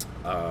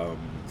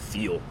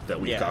feel that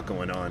we've got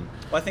going on.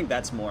 Well, I think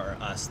that's more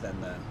us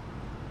than the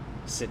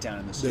sit down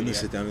in the studio. Though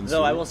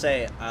studio. I will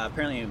say,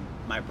 apparently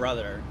my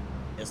brother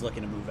is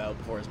looking to move out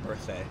before his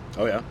birthday.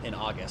 Oh yeah, in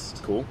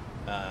August. Cool.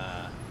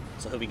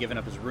 So he'll be giving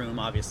up his room,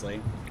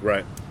 obviously.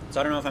 Right. So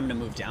I don't know if I'm going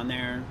to move down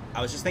there.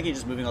 I was just thinking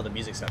just moving all the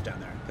music stuff down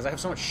there because I have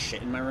so much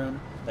shit in my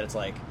room that it's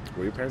like.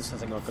 Were your parents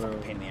sounds like a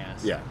fucking pain in the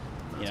ass? Yeah.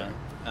 You know.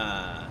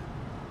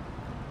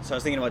 So I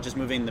was thinking about just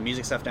moving the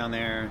music stuff down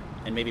there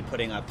and maybe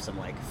putting up some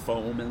like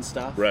foam and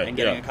stuff, right? And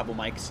getting a couple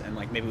mics and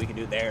like maybe we could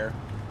do it there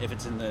if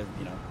it's in the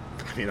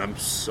I mean, I'm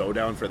so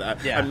down for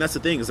that. Yeah. I mean, that's the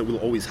thing is that we'll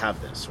always have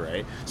this,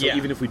 right? So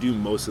even if we do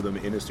most of them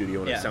in a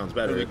studio and it sounds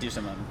better, we do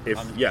some on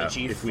the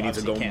Chief, if we need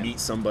to go meet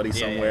somebody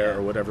somewhere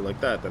or whatever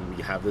like that, then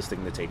we have this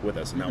thing to take with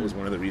us. And that was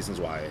one of the reasons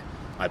why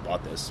I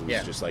bought this. It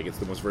was just like it's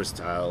the most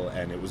versatile,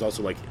 and it was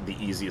also like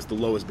the easiest, the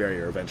lowest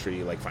barrier of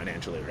entry, like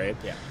financially, right?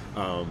 Yeah.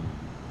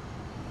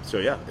 So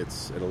yeah,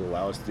 it'll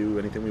allow us to do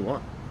anything we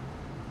want.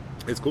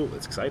 It's cool.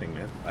 It's exciting,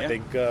 man. I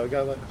think we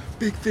got like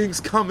big things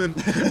coming,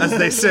 as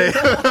they say.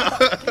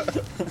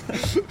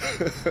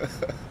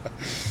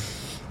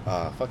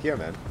 Fuck yeah,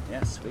 man.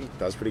 Yeah, sweet.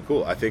 That was pretty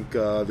cool. I think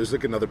there's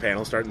like another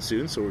panel starting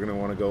soon, so we're going to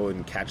want to go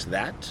and catch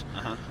that.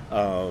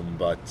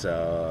 But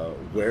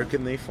where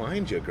can they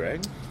find you,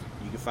 Greg?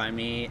 You can find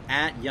me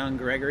at Young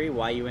Gregory,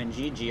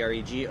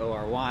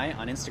 YUNGGREGORY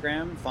on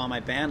Instagram. Follow my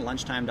band,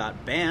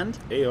 lunchtime.band.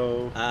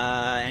 Ayo.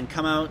 And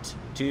come out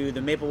to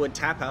the Maplewood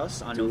Tap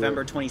House on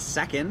November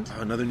 22nd.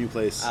 Oh, another new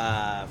place.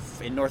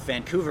 In North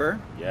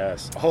Vancouver.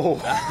 Yes. Oh.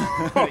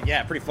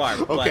 Yeah, pretty far.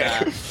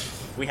 Okay.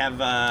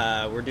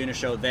 But we're doing a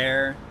show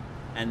there.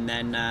 And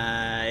then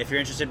if you're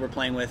interested, we're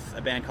playing with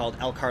a band called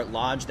Elkhart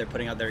Lodge. They're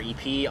putting out their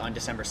EP on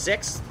December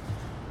 6th.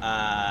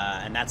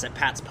 And that's at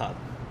Pat's Pub.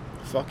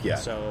 Fuck yeah.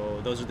 So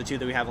those are the two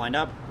that we have lined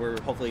up.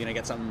 We're hopefully going to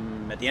get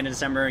something at the end of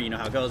December. You know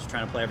how it goes. We're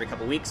trying to play every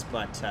couple weeks,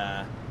 but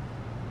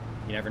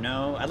you never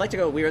know. I'd like to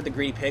go. We were at the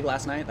Greedy Pig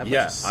last night. That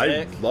place was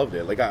sick. I loved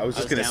it. Like I was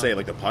just going to say,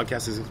 like the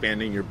podcast is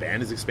expanding, your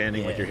band is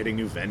expanding, like you're hitting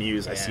new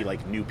venues. I see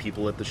like new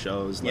people at the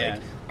shows. Like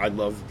I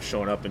love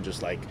showing up and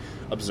just like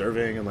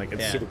observing, and like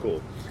it's super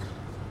cool.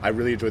 I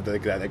really enjoyed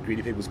that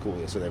Greedy Pig was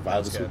cool. So their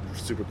vibe was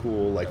super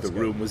cool. Like the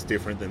room was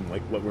different than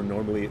like what we're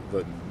normally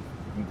the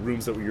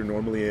rooms that you're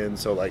normally in,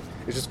 so like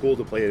it's just cool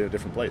to play at a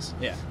different place.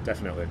 Yeah,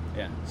 definitely.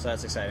 Yeah, so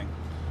that's exciting.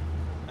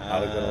 I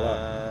like that a lot.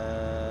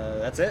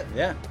 That's it.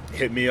 Yeah,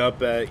 hit me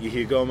up at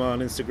Yahia Goma on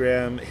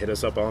Instagram. Hit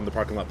us up on the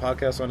Parking Lot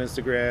Podcast on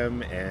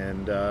Instagram,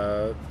 and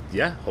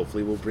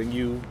hopefully we'll bring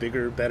you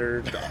bigger,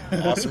 better,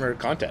 awesomer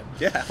content.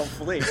 Yeah,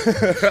 hopefully.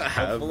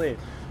 Hopefully.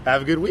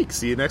 Have a good week.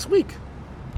 See you next week.